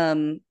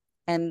 um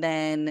and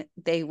then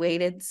they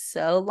waited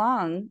so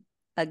long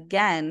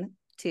again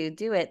to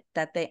do it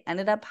that they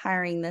ended up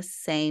hiring the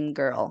same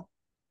girl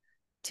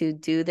to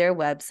do their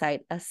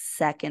website a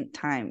second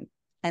time,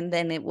 and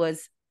then it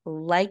was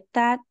like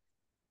that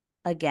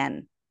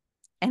again,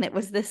 and it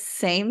was the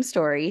same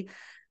story,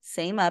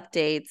 same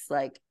updates.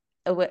 Like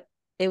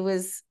it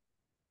was,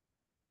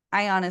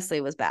 I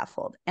honestly was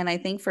baffled. And I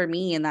think for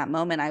me in that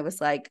moment, I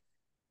was like,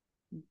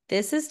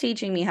 this is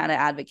teaching me how to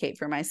advocate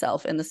for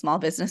myself in the small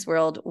business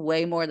world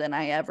way more than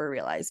I ever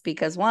realized.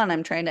 Because one,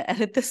 I'm trying to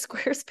edit the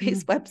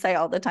Squarespace website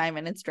all the time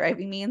and it's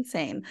driving me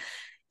insane.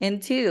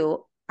 And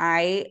two,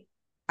 I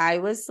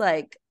was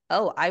like,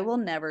 oh, I will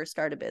never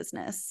start a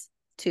business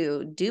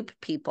to dupe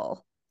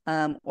people,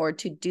 or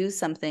to do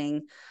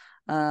something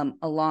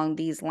along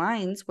these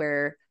lines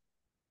where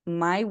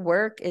my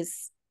work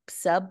is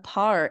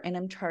subpar and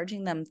I'm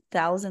charging them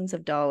thousands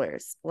of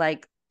dollars.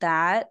 Like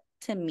that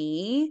to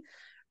me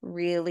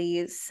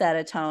really set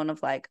a tone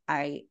of like,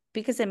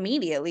 because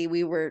immediately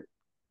we were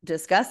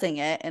discussing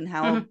it and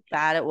how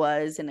bad it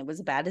was, and it was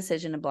a bad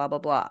decision and blah, blah,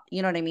 blah.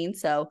 You know what I mean?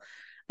 So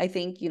I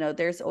think,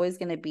 there's always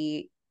going to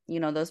be,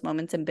 those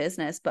moments in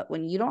business, but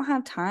when you don't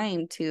have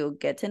time to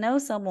get to know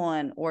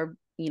someone or,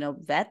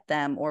 vet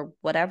them or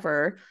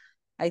whatever,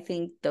 I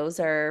think those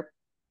are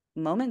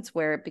moments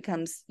where it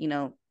becomes,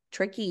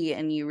 tricky,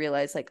 and you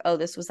realize like, oh,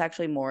 this was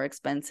actually more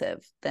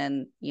expensive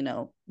than,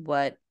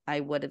 what I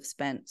would have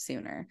spent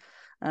sooner.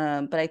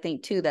 But I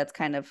think too, that's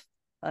kind of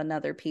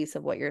another piece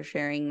of what you're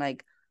sharing.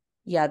 Like,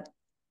 yeah,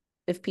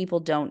 if people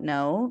don't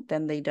know,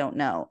 then they don't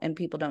know. And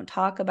people don't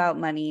talk about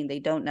money. They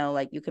don't know,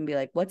 like, you can be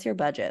like, what's your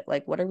budget?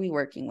 Like, what are we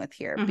working with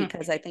here?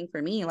 Because I think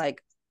for me,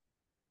 like,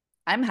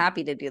 I'm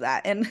happy to do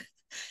that. And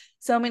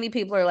so many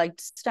people are like,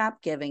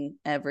 stop giving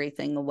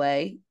everything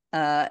away.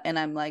 And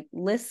I'm like,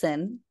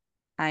 listen,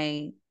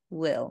 I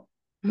will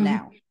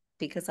now,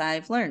 because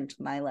I've learned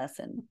my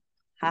lesson.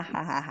 Ha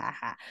ha ha ha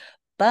ha.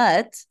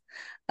 But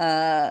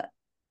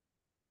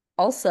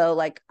also,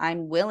 like,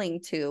 I'm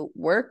willing to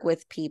work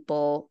with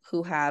people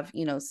who have,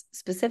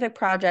 specific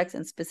projects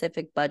and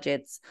specific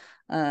budgets.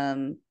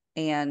 And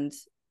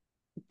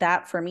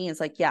that for me is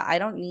like, yeah, I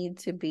don't need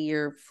to be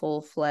your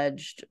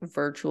full-fledged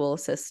virtual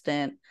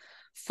assistant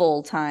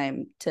full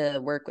time to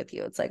work with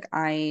you. It's like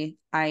I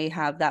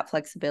have that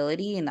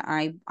flexibility, and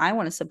I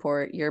want to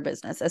support your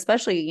business,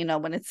 especially,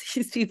 when it's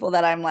these people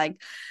that I'm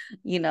like,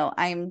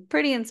 I'm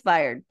pretty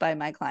inspired by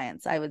my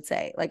clients. I would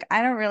say, like,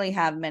 I don't really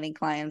have many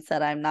clients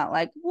that I'm not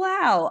like,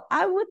 wow,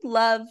 I would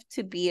love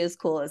to be as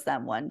cool as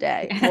them one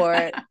day,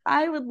 or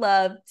I would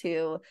love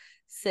to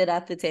sit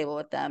at the table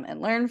with them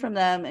and learn from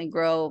them and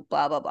grow,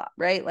 blah, blah, blah.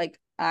 Right. Like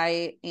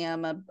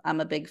I'm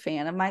a big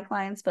fan of my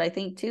clients, but I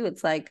think too,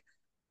 it's like,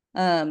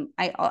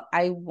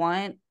 I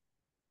want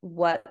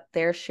what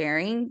they're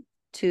sharing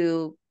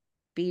to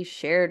be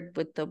shared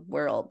with the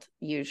world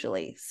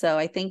usually. So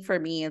I think for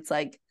me, it's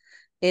like,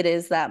 it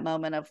is that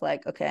moment of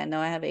like, okay, I know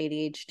I have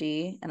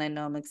ADHD and I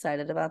know I'm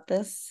excited about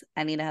this.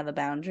 I need to have a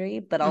boundary,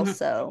 but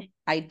also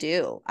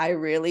I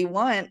really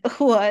want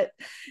what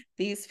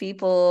these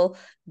people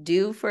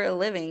do for a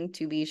living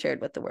to be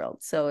shared with the world.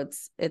 So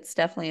it's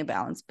definitely a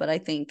balance, but I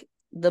think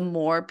the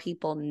more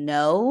people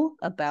know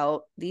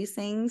about these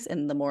things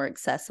and the more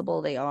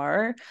accessible they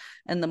are,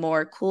 and the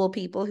more cool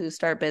people who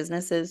start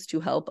businesses to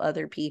help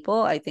other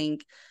people, I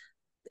think,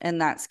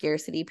 and that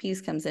scarcity piece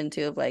comes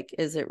into of like,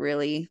 is it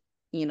really,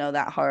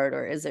 that hard,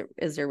 or is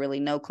there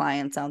really no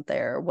clients out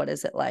there? Or what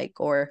is it like?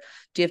 Or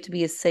do you have to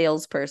be a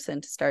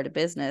salesperson to start a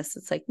business?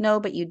 It's like, no,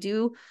 but you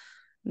do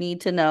need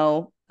to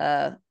know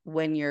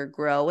when you're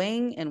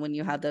growing and when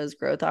you have those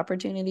growth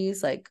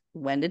opportunities, like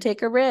when to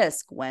take a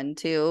risk, when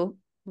to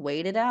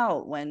wait it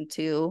out, when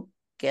to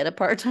get a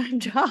part-time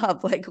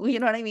job, like, you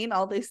know what I mean?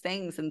 All these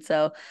things. And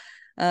so,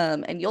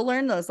 and you'll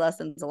learn those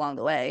lessons along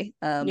the way.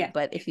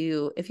 But if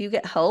you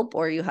get help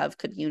or you have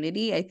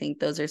community, I think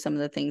those are some of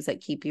the things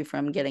that keep you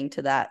from getting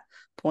to that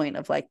point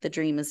of like, the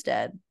dream is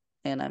dead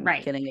and I'm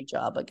getting a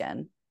job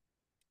again.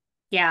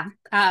 Yeah.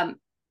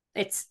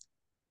 It's,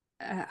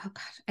 oh God,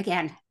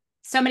 again,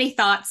 so many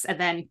thoughts, and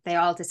then they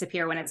all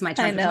disappear when it's my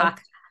turn to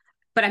talk.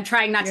 But I'm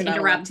trying not to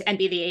interrupt and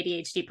be the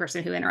ADHD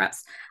person who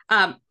interrupts.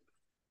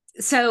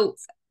 So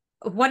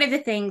one of the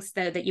things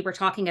though that you were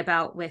talking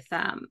about with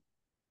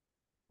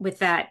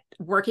that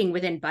working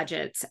within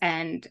budgets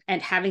and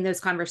having those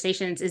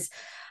conversations is,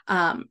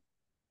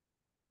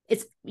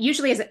 it's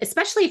usually,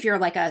 especially if you're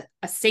like a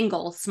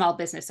single small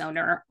business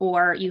owner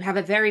or you have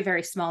a very,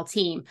 very small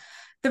team,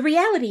 the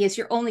reality is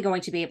you're only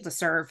going to be able to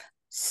serve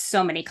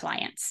so many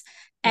clients.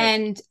 Right.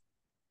 And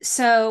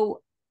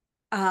so,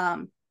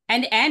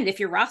 and if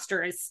your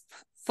roster is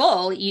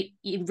full, you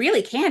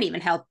really can't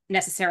even help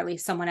necessarily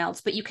someone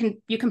else, but you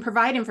can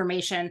provide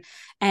information.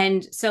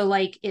 And so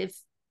like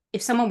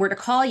if someone were to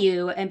call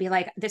you and be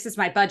like, this is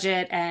my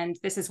budget and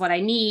this is what I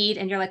need,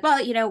 and you're like,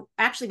 well,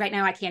 actually right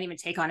now I can't even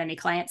take on any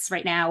clients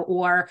right now,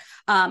 or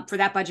for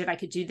that budget I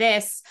could do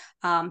this,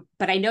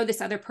 but I know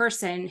this other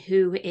person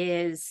who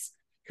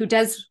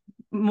does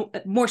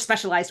more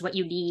specialized what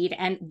you need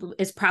and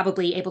is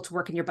probably able to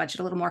work in your budget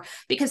a little more.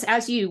 Because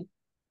as you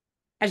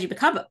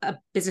become a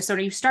business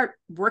owner, you start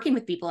working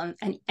with people,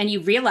 and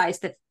you realize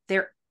that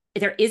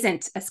there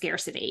isn't a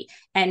scarcity.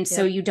 And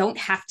so you don't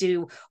have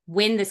to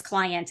win this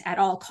client at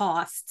all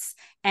costs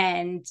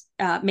and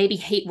maybe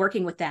hate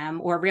working with them,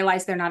 or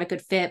realize they're not a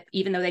good fit,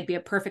 even though they'd be a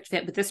perfect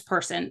fit with this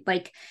person.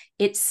 Like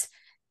it's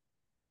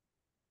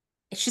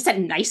just a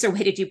nicer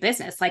way to do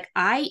business. Like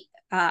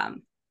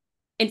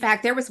in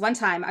fact, there was one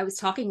time I was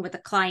talking with a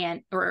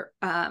client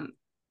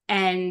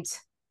and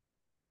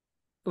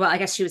well, I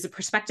guess she was a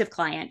prospective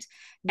client,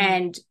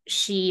 and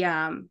she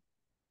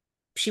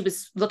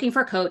was looking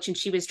for a coach, and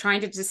she was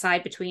trying to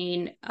decide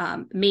between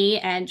me,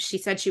 and she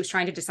said she was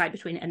trying to decide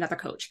between another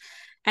coach.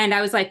 And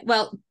I was like,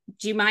 well,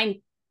 do you mind?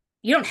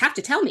 You don't have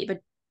to tell me,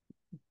 but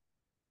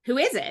who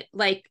is it?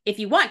 Like, if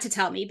you want to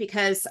tell me,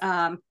 because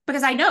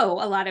I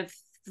know a lot of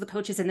the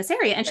coaches in this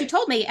area. And she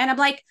told me, and I'm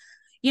like,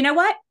 you know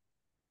what?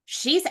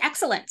 She's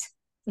excellent.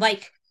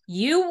 Like,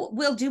 you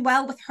will do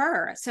well with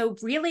her. So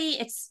really,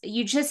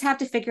 you just have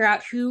to figure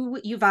out who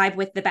you vibe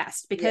with the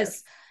best,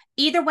 because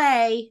either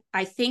way,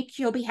 I think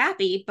you'll be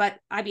happy. But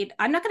I mean,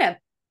 I'm not going to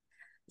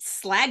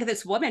slag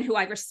this woman who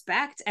I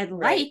respect and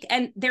like,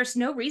 and there's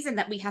no reason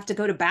that we have to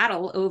go to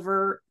battle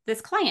over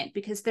this client,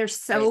 because there's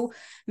so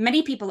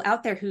many people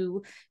out there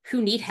who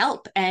need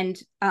help. And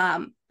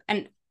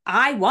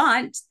I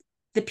want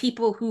the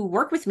people who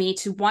work with me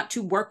to want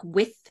to work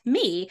with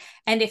me.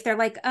 And if they're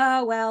like,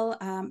 oh, well,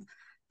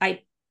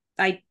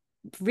 I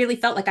really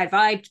felt like I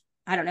vibed,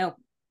 I don't know,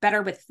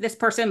 better with this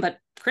person, but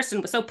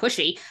Kristen was so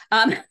pushy,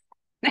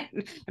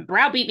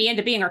 browbeat me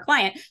into being her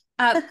client.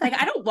 Like,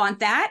 I don't want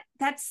that.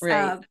 That's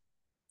so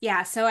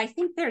I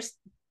think there's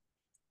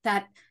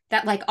that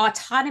like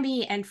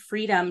autonomy and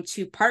freedom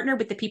to partner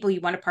with the people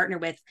you want to partner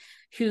with,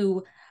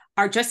 who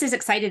are just as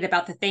excited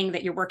about the thing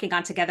that you're working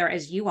on together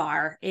as you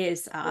are,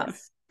 is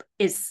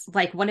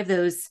like one of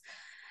those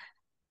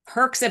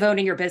perks of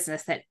owning your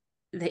business that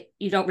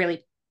you don't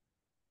really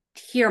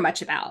hear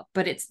much about,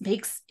 but it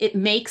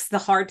makes the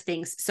hard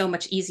things so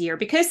much easier,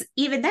 because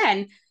even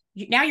then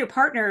now you're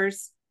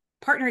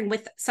partnering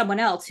with someone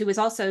else who is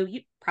also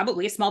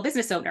probably a small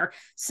business owner.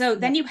 So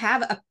then you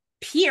have a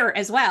peer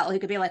as well who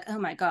could be like, oh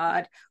my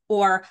God,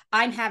 or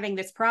I'm having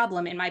this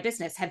problem in my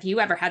business. Have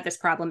you ever had this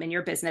problem in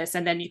your business?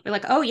 And then you'd be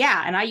like, oh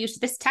yeah, and I used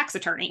this tax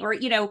attorney, or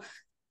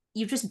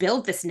you just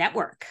build this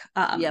network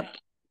of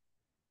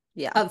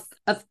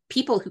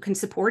people who can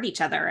support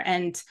each other,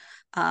 and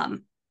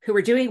who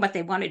are doing what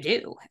they want to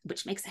do,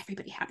 which makes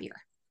everybody happier.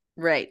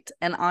 Right.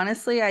 And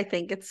honestly, I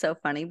think it's so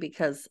funny,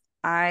 because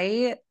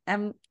I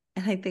am,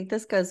 and I think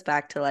this goes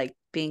back to like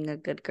being a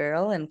good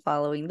girl and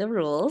following the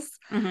rules.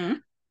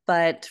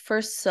 But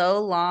for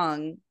so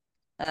long,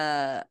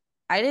 I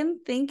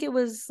didn't think it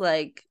was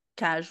like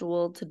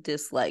casual to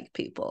dislike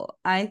people.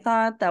 I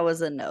thought that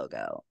was a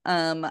no-go.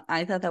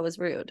 I thought that was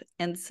rude.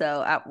 And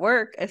so at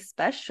work,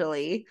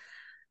 especially,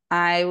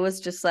 I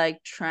was just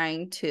like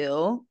trying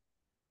to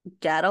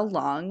get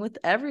along with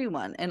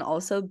everyone and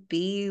also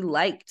be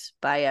liked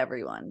by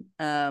everyone.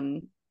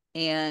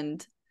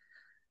 And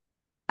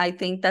I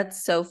think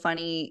that's so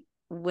funny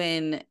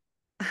when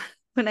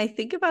I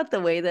think about the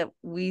way that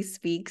we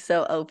speak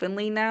so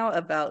openly now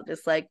about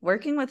just like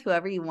working with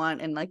whoever you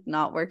want and like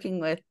not working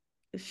with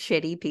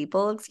shitty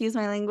people, excuse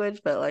my language,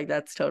 but like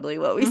that's totally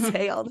what we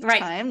say all the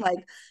time.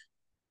 Like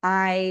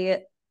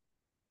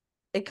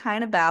it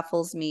kind of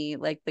baffles me,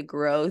 like the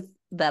growth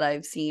that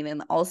I've seen,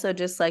 and also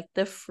just like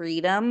the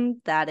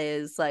freedom that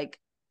is like,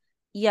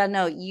 yeah,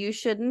 no, you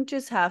shouldn't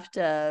just have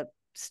to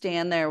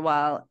stand there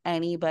while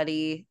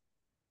anybody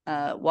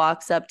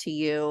walks up to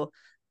you,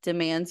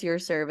 demands your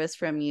service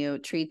from you,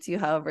 treats you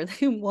however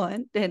they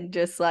want, and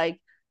just like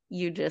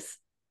you just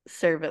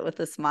serve it with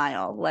a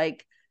smile.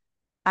 Like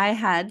I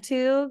had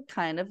to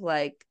kind of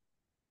like,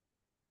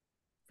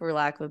 for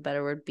lack of a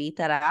better word, beat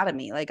that out of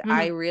me. Like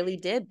I really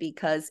did,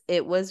 because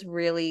it was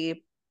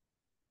really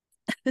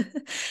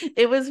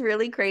it was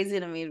really crazy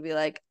to me to be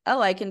like, oh,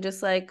 I can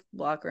just like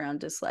walk around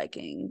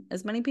disliking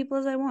as many people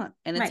as I want,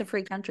 and it's a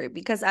free country.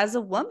 Because as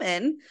a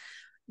woman,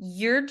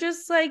 you're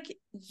just like,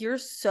 you're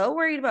so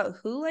worried about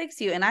who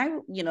likes you. And I,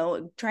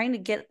 trying to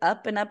get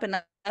up and up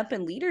and up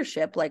in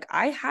leadership, like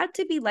I had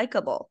to be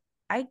likable.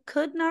 I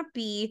could not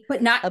be,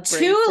 but not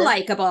too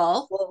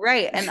likable. Well,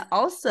 right. And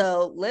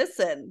also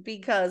listen,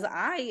 because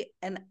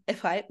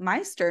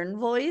my stern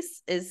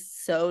voice is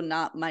so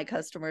not my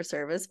customer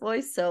service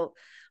voice. So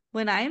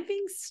when I'm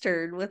being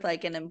stern with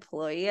like an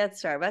employee at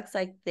Starbucks,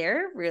 like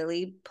they're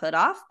really put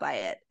off by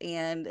it.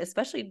 And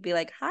especially to be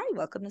like, hi,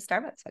 welcome to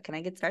Starbucks. How can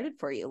I get started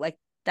for you? Like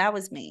that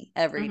was me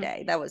every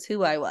day. That was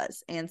who I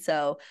was. And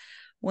so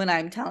when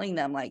I'm telling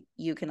them like,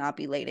 you cannot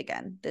be late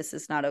again, this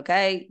is not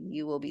okay,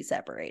 you will be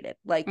separated.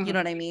 Like, you know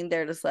what I mean?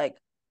 They're just like,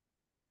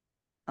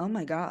 oh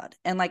my God.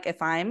 And like,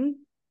 if I'm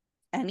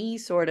any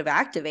sort of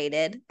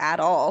activated at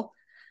all,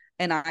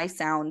 and I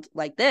sound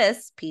like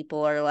this,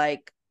 people are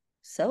like,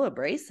 so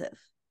abrasive.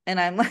 And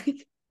I'm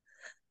like,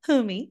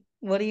 who, me?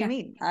 What do you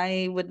mean?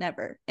 I would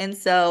never. And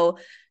so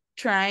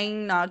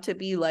trying not to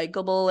be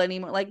likable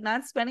anymore, like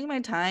not spending my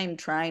time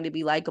trying to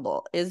be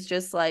likable, is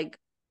just like,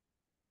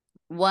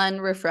 one,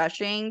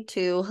 refreshing,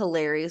 two,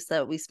 hilarious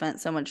that we spent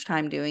so much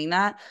time doing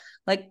that.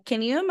 Like,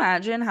 can you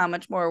imagine how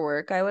much more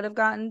work I would have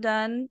gotten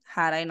done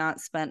had I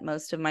not spent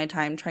most of my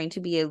time trying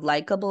to be a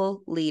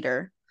likable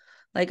leader?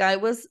 Like, I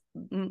was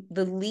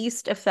the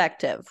least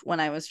effective when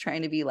I was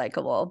trying to be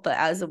likable, but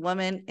as a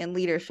woman in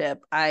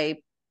leadership,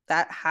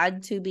 that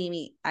had to be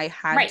me. I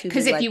had to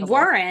Because be if you likable.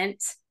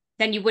 weren't,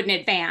 then you wouldn't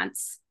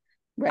advance.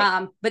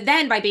 Right. But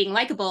then by being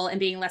likable and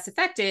being less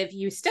effective,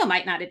 you still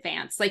might not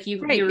advance. Like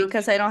Right,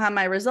 because I don't have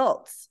my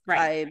results.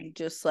 Right. I'm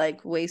just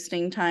like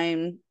wasting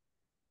time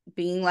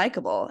being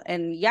likable.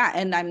 And yeah,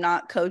 and I'm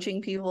not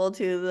coaching people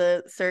to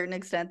the certain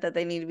extent that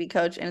they need to be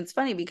coached. And it's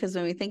funny because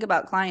when we think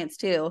about clients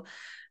too,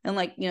 and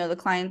like, the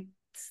clients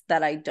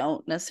that I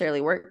don't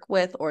necessarily work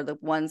with, or the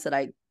ones that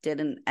I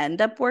didn't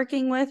end up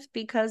working with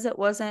because it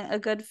wasn't a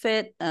good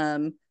fit,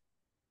 I'm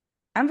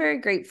very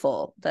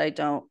grateful that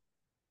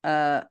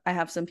I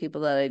have some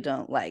people that I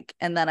don't like,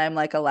 and that I'm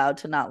like allowed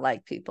to not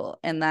like people,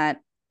 and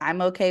that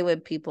I'm okay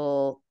with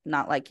people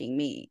not liking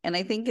me. And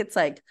I think it's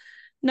like,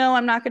 no,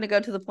 I'm not going to go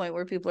to the point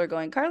where people are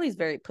going, Karli's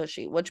very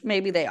pushy, which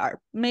maybe they are,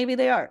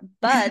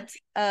 but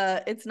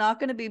it's not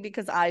going to be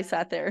because I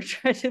sat there and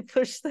tried to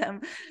push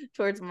them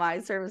towards my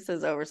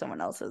services over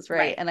someone else's.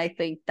 Right. And I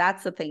think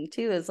that's the thing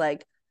too, is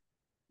like,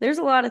 there's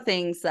a lot of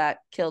things that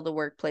kill the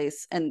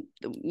workplace, and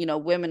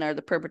women are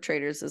the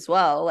perpetrators as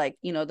well, like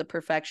the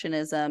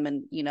perfectionism,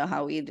 and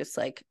how we just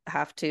like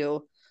have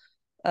to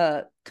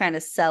kind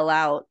of sell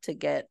out to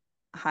get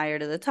higher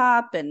to the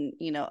top, and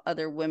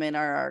other women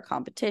are our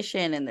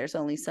competition, and there's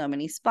only so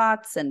many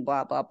spots, and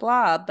blah blah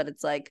blah. But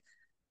it's like,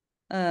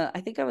 I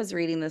think I was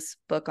reading this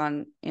book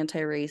on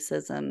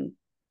anti-racism.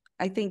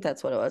 I think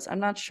that's what it was. I'm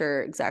not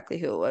sure exactly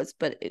who it was,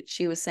 but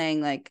she was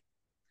saying like,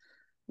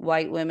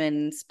 white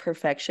women's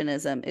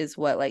perfectionism is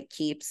what like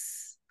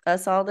keeps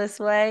us all this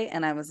way.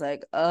 And I was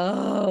like,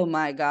 oh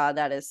my God,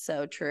 that is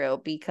so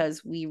true,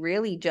 because we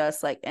really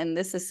just like, and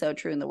this is so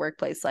true in the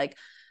workplace, like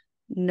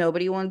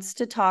nobody wants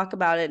to talk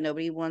about it.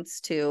 Nobody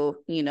wants to,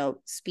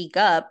 speak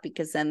up,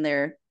 because then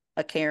they're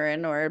a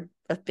Karen or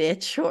a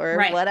bitch or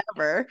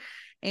whatever.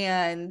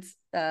 And,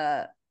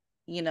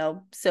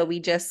 so we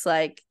just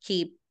like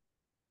keep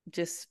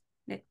just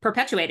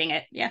perpetuating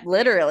it. Yeah.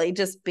 Literally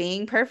just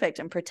being perfect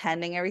and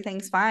pretending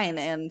everything's fine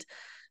and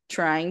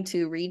trying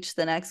to reach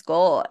the next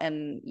goal.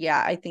 And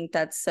yeah, I think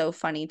that's so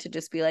funny to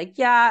just be like,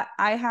 yeah,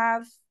 I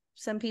have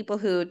some people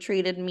who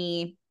treated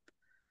me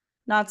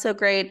not so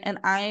great, and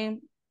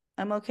I'm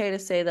okay to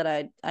say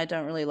that I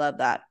don't really love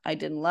that. I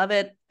didn't love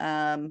it.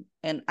 And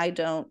I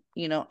don't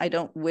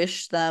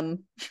wish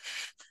them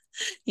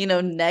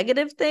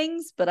negative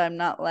things, but I'm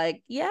not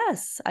like,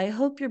 yes, I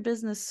hope your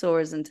business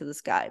soars into the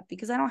sky,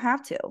 because I don't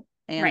have to.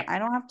 And I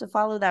don't have to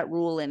follow that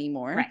rule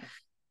anymore.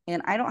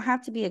 And I don't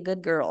have to be a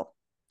good girl.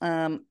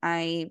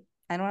 I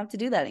don't have to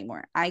do that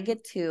anymore. I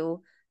get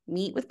to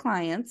meet with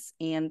clients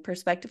and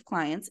prospective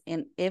clients,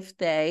 and if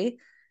they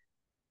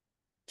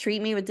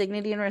treat me with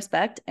dignity and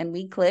respect, and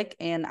we click,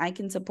 and I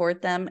can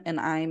support them, and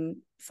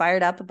I'm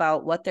fired up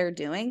about what they're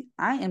doing,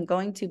 I am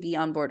going to be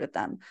on board with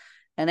them.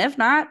 And if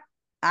not,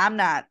 I'm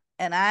not.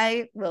 And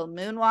I will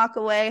moonwalk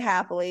away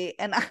happily.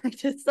 And I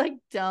just like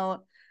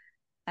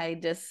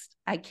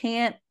I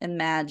can't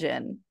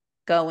imagine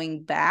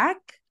going back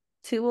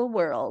to a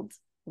world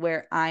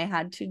where I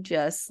had to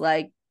just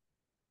like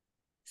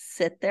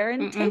sit there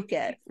and take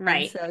it.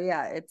 And so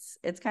yeah,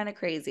 it's kind of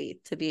crazy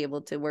to be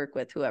able to work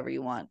with whoever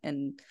you want.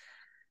 And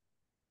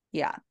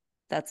yeah,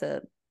 that's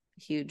a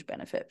huge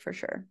benefit for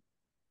sure.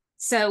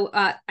 So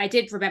I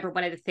did remember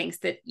one of the things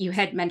that you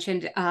had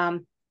mentioned.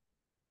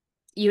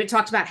 You had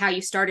talked about how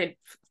you started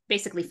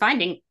basically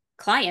finding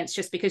clients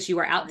just because you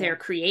were out there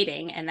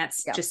creating, and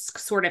that's just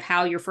sort of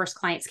how your first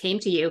clients came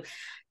to you.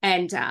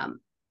 And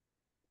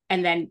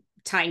then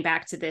tying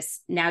back to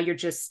this, now you're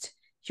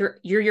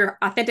your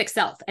authentic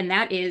self, and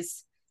that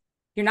is,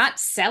 you're not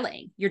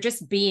selling, you're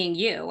just being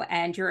you,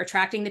 and you're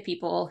attracting the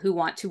people who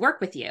want to work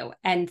with you.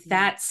 And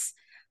that's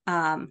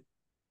not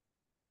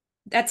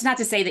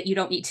to say that you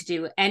don't need to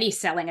do any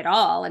selling at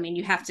all. I mean,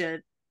 you have to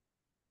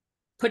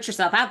put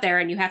yourself out there,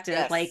 and you have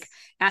to like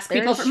ask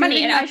people for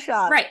money. And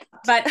right.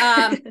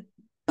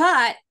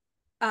 But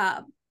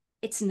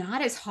it's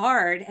not as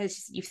hard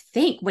as you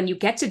think when you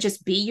get to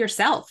just be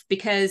yourself,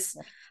 because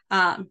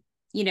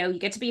you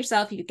get to be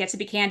yourself, you get to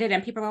be candid,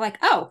 and people are like,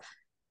 oh,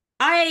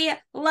 I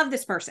love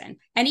this person.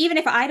 And even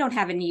if I don't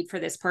have a need for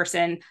this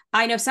person,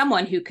 I know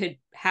someone who could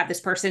have this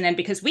person. And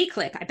because we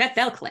click, I bet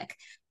they'll click.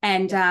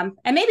 And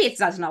maybe it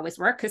doesn't always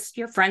work, because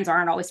your friends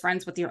aren't always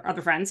friends with your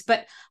other friends.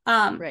 But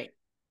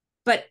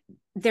but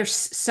there's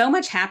so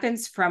much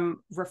happens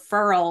from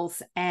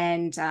referrals,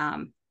 and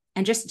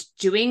just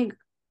doing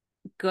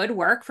good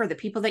work for the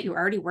people that you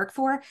already work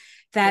for,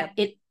 that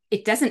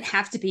it doesn't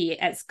have to be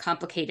as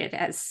complicated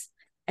as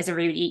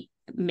everybody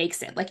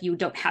makes it. Like, you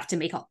don't have to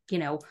make,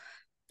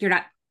 you're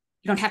not,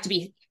 you don't have to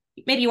be,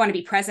 maybe you want to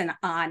be present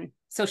on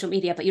social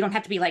media, but you don't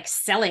have to be like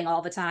selling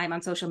all the time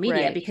on social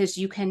media, Right. because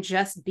you can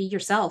just be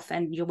yourself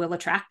and you will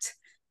attract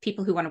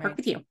people who want to work Right.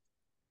 with you.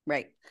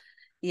 Right.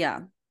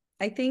 Yeah.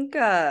 I think,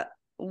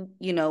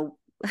 you know,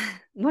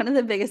 one of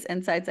the biggest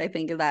insights I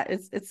think of that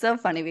is, it's so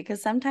funny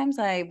because sometimes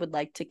I would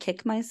like to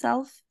kick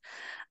myself,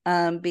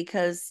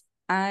 because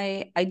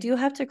I do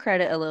have to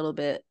credit a little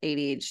bit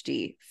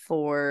ADHD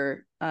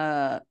for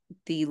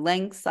the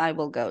lengths I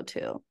will go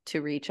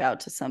to reach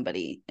out to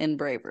somebody in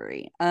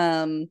bravery.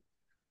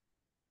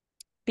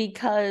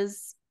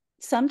 Because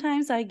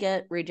sometimes I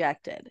get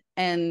rejected,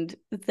 and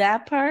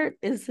that part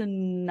is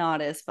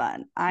not as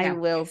fun, I No,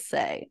 will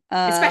say.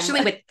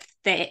 especially with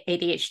the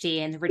ADHD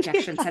and the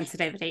rejection Yeah,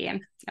 sensitivity,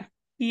 and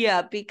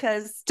yeah,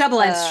 because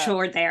double-edged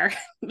sword there.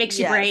 Makes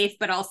you yes, brave,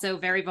 but also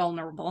very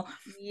vulnerable.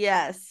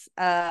 yes,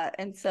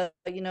 and so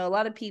a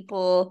lot of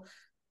people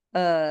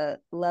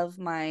love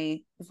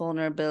my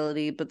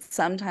vulnerability, but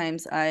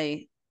sometimes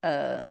I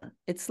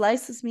it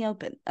slices me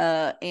open,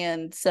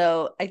 and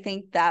so I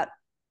think that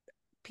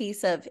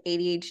piece of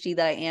ADHD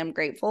that I am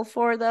grateful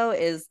for, though,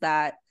 is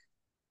that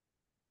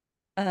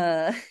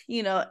uh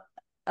you know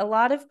a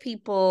lot of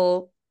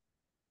people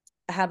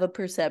have a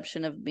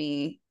perception of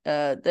me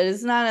that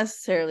is not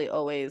necessarily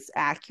always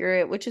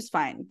accurate, which is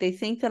fine. They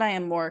think that I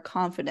am more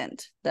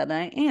confident than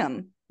I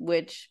am,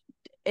 which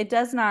it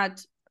does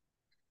not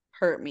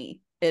hurt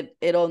me.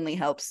 It only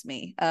helps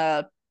me.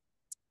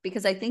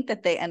 Because I think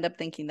that they end up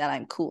thinking that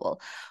I'm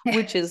cool,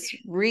 which is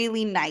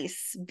really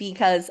nice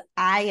because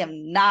I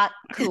am not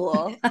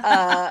cool.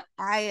 I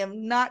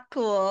am not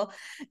cool.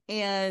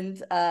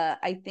 And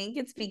I think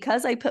it's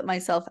because I put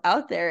myself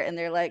out there and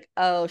they're like,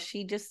 oh,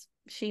 she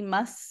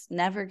must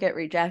never get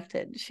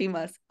rejected. She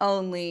must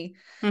only,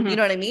 you know Mm-hmm.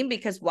 what I mean?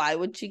 Because why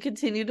would she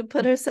continue to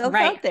put herself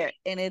Right. out there?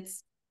 And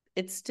it's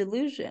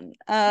delusion.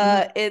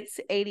 Mm-hmm. It's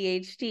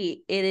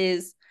ADHD. It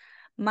is,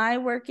 my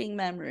working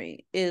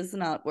memory is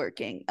not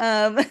working.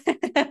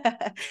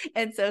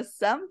 And so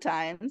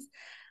sometimes,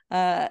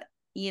 uh,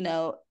 you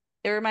know,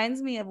 it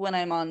reminds me of when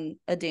I'm on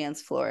a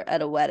dance floor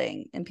at a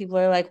wedding and people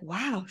are like,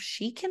 wow,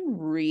 she can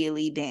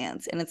really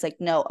dance. And it's like,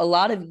 no, a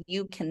lot of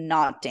you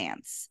cannot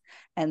dance.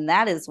 And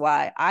that is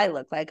why I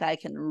look like I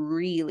can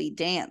really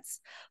dance.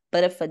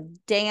 But if a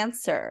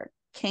dancer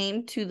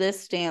came to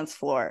this dance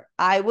floor,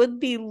 I would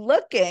be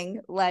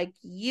looking like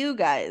you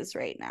guys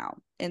right now.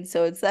 And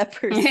so it's that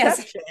Yes.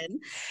 perception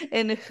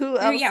and who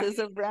else Yeah. is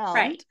Right.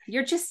 around.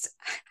 You're just,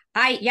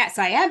 yes,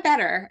 I am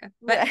better, and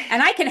Right.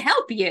 I can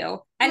help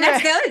you. And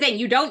that's the Right. other thing.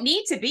 You don't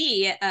need to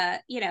be,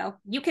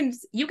 you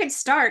can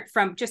start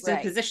from just a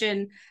Right.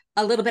 position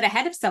a little bit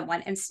ahead of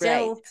someone and Right.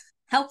 still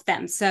help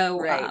them. So,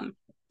 Right.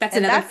 that's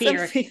And another that's fear.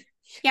 something.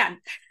 Yeah,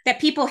 that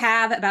people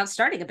have about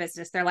starting a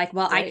business. They're like,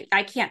 well, I, Right.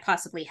 I can't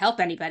possibly help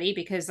anybody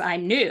because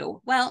I'm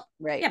new. Well,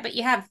 Right. yeah, but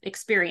you have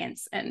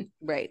experience and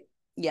Right.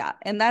 Yeah.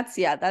 And that's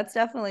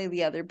definitely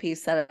the other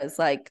piece that has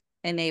like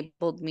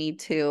enabled me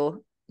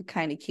to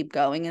kind of keep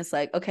going, is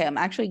like, okay, I'm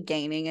actually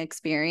gaining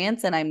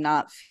experience and I'm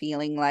not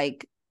feeling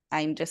like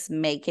I'm just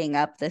making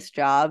up this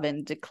job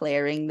and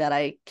declaring that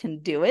I can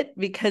do it,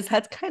 because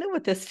that's kind of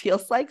what this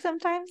feels like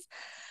sometimes.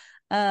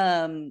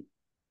 Um,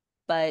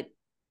 but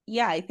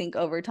yeah, I think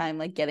over time,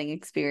 like getting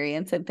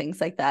experience and things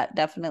like that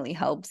definitely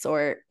helps.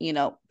 Or,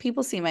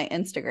 people see my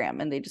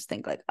Instagram and they just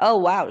think like, oh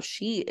wow,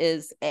 she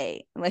is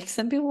like,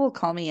 some people will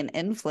call me an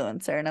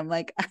influencer. And I'm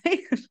like,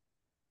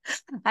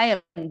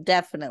 I am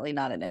definitely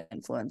not an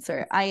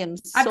influencer. I am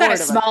I've got a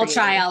sort of a small creator.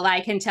 child.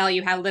 I can tell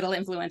you how little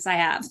influence I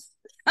have.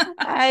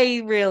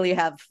 I really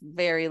have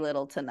very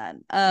little to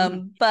none.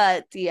 Mm-hmm.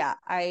 But yeah,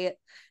 I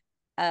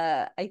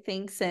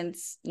think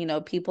since,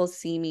 people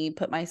see me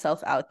put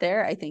myself out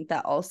there, I think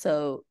that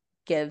also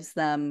gives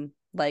them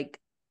like,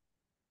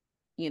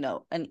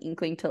 an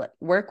inkling to like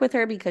work with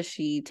her, because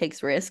she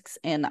takes risks,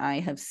 and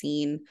I have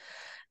seen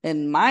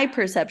in my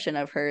perception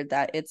of her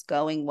that it's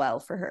going well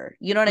for her.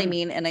 You know what I Mm-hmm.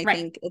 mean? And I Right.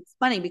 think it's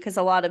funny because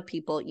a lot of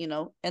people,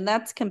 and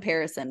that's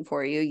comparison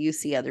for you. You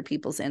see other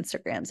people's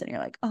Instagrams and you're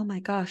like, oh my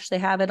gosh, they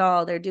have it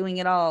all. They're doing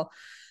it all.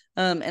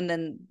 And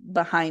then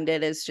behind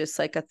it is just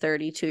like a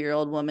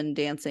 32-year-old woman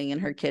dancing in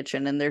her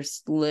kitchen, and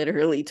there's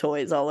literally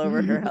toys all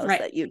over her house Right.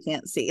 that you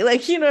can't see.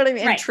 Like, you know what I mean?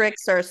 And Right.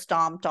 tricks are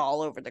stomped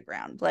all over the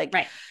ground. Like,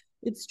 Right.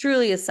 it's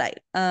truly a sight.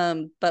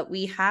 But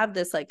we have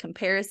this like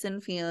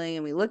comparison feeling,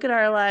 and we look at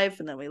our life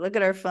and then we look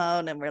at our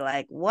phone and we're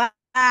like,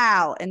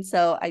 wow. And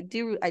so I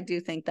do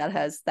think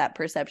that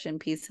perception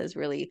piece has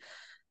really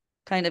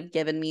kind of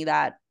given me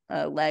that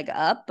leg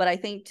up. But I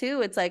think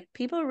too, it's like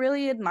people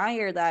really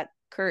admire that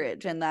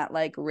courage and that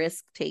like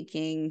risk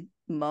taking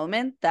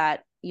moment,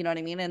 that, you know what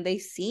I mean? And they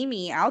see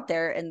me out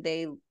there and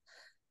they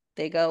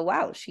go,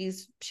 wow,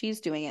 she's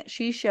doing it.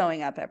 She's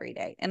showing up every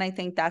day. And I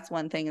think that's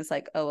one thing, is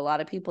like, oh, a lot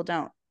of people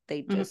don't.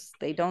 Mm-hmm.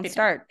 They don't They don't.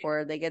 start,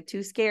 or they get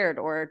too scared,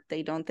 or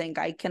they don't think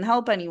I can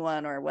help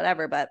anyone or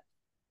whatever. But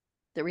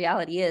the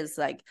reality is,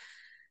 like,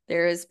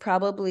 there is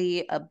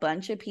probably a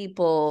bunch of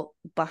people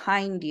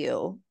behind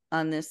you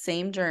on this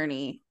same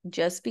journey,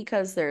 just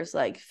because there's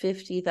like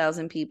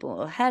 50,000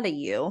 people ahead of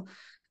you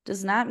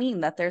does not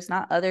mean that there's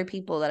not other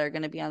people that are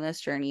going to be on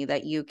this journey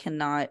that you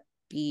cannot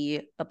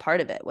be a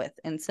part of it with.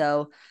 And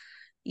so,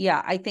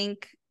 yeah, I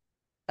think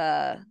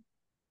that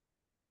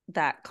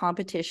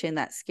competition,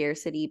 that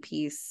scarcity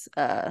piece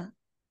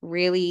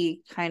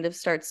really kind of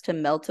starts to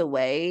melt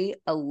away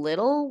a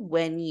little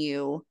when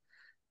you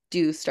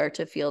do start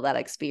to feel that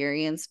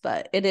experience,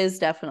 but it is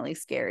definitely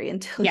scary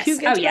until you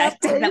get to that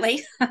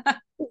place. Definitely.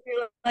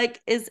 You're like,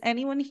 is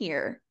anyone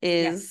here?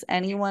 Is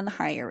anyone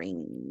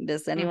hiring?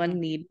 Does anyone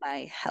need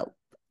my help?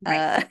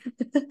 Right.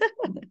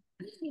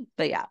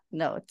 But yeah,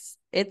 no,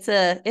 it's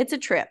a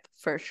trip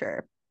for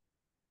sure.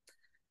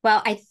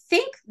 Well, I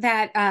think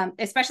that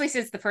especially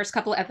since the first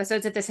couple of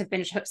episodes of this have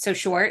been so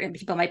short, and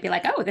people might be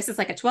like, "Oh, this is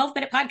like a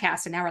 12-minute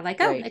podcast," and now we're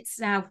like, "Oh, it's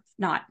now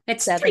not.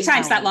 It's 3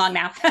 times that long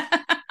now."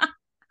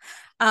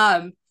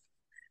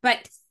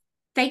 But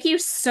thank you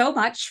so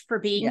much for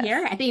being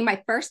here and being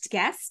my first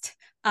guest.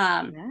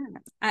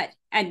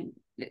 And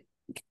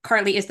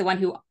Karli is the one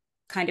who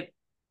kind of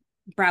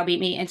browbeat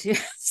me into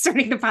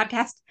starting the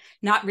podcast.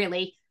 Not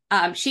really.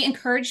 She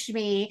encouraged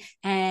me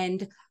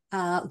and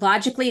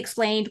logically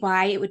explained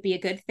why it would be a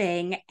good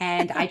thing.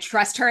 And I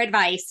trust her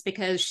advice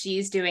because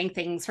she's doing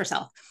things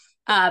herself.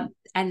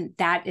 And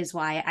that is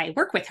why I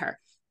work with her,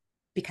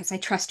 because I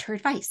trust her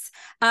advice.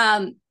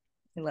 I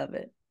love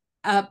it.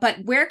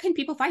 But where can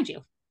people find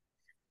you?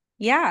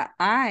 Yeah,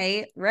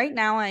 right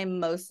now I'm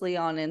mostly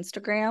on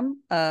Instagram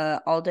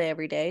all day,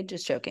 every day.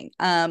 Just joking.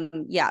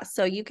 Yeah,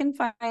 so you can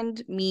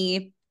find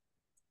me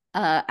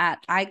at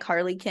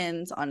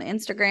iCarlykins on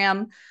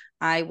Instagram.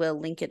 I will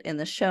link it in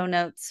the show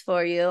notes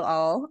for you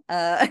all.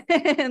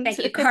 Thank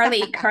you,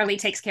 Karli. Karli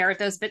takes care of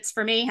those bits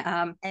for me.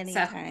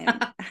 Anytime.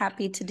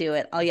 Happy to do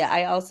it. Oh yeah,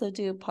 I also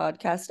do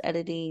podcast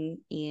editing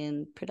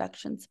and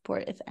production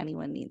support if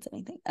anyone needs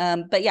anything.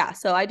 But yeah,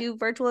 so I do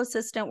virtual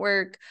assistant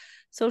work,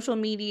 social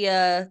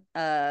media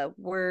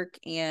work,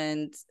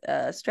 and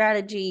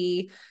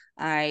strategy.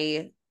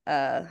 I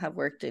have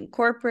worked in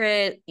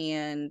corporate,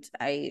 and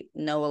I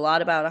know a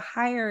lot about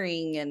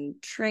hiring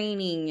and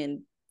training and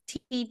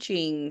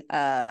teaching,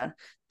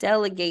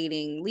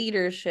 delegating,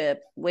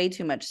 leadership, way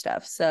too much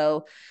stuff.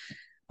 So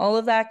all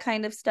of that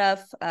kind of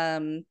stuff.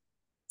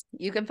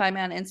 You can find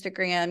me on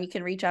Instagram. You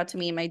can reach out to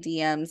me in my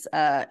DMs.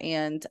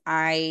 And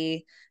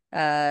I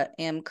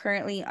am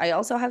currently, I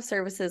also have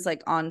services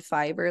like on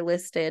Fiverr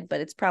listed,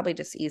 but it's probably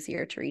just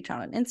easier to reach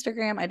out on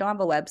Instagram. I don't have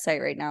a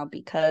website right now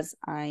because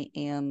I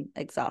am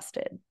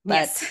exhausted,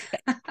 but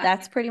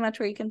that's pretty much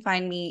where you can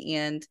find me.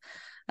 And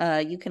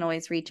you can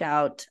always reach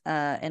out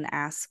and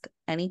ask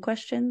any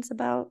questions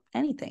about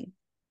anything.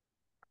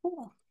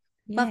 Cool.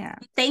 Yeah. Well,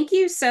 thank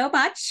you so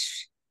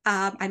much.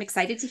 I'm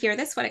excited to hear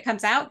this when it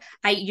comes out.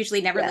 I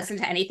usually never listen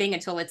to anything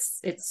until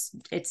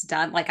it's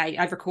done. Like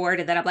I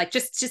record and then I'm like,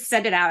 just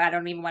send it out. I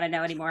don't even want to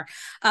know anymore.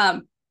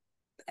 And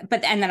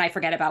then I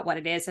forget about what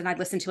it is and I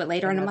listen to it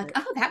later and I'm like,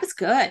 oh, that was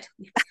good.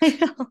 I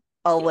know.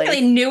 Always. You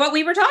really knew what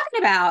we were talking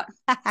about.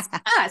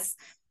 Us.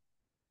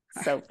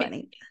 So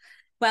funny.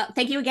 Well,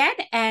 thank you again.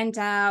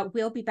 And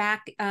we'll be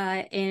back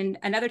in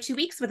another 2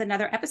 weeks with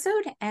another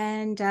episode.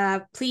 And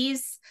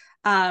please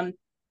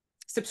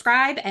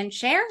subscribe and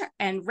share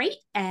and rate.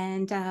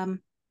 And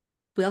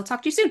we'll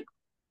talk to you soon.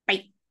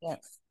 Bye.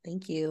 Yes.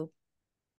 Thank you.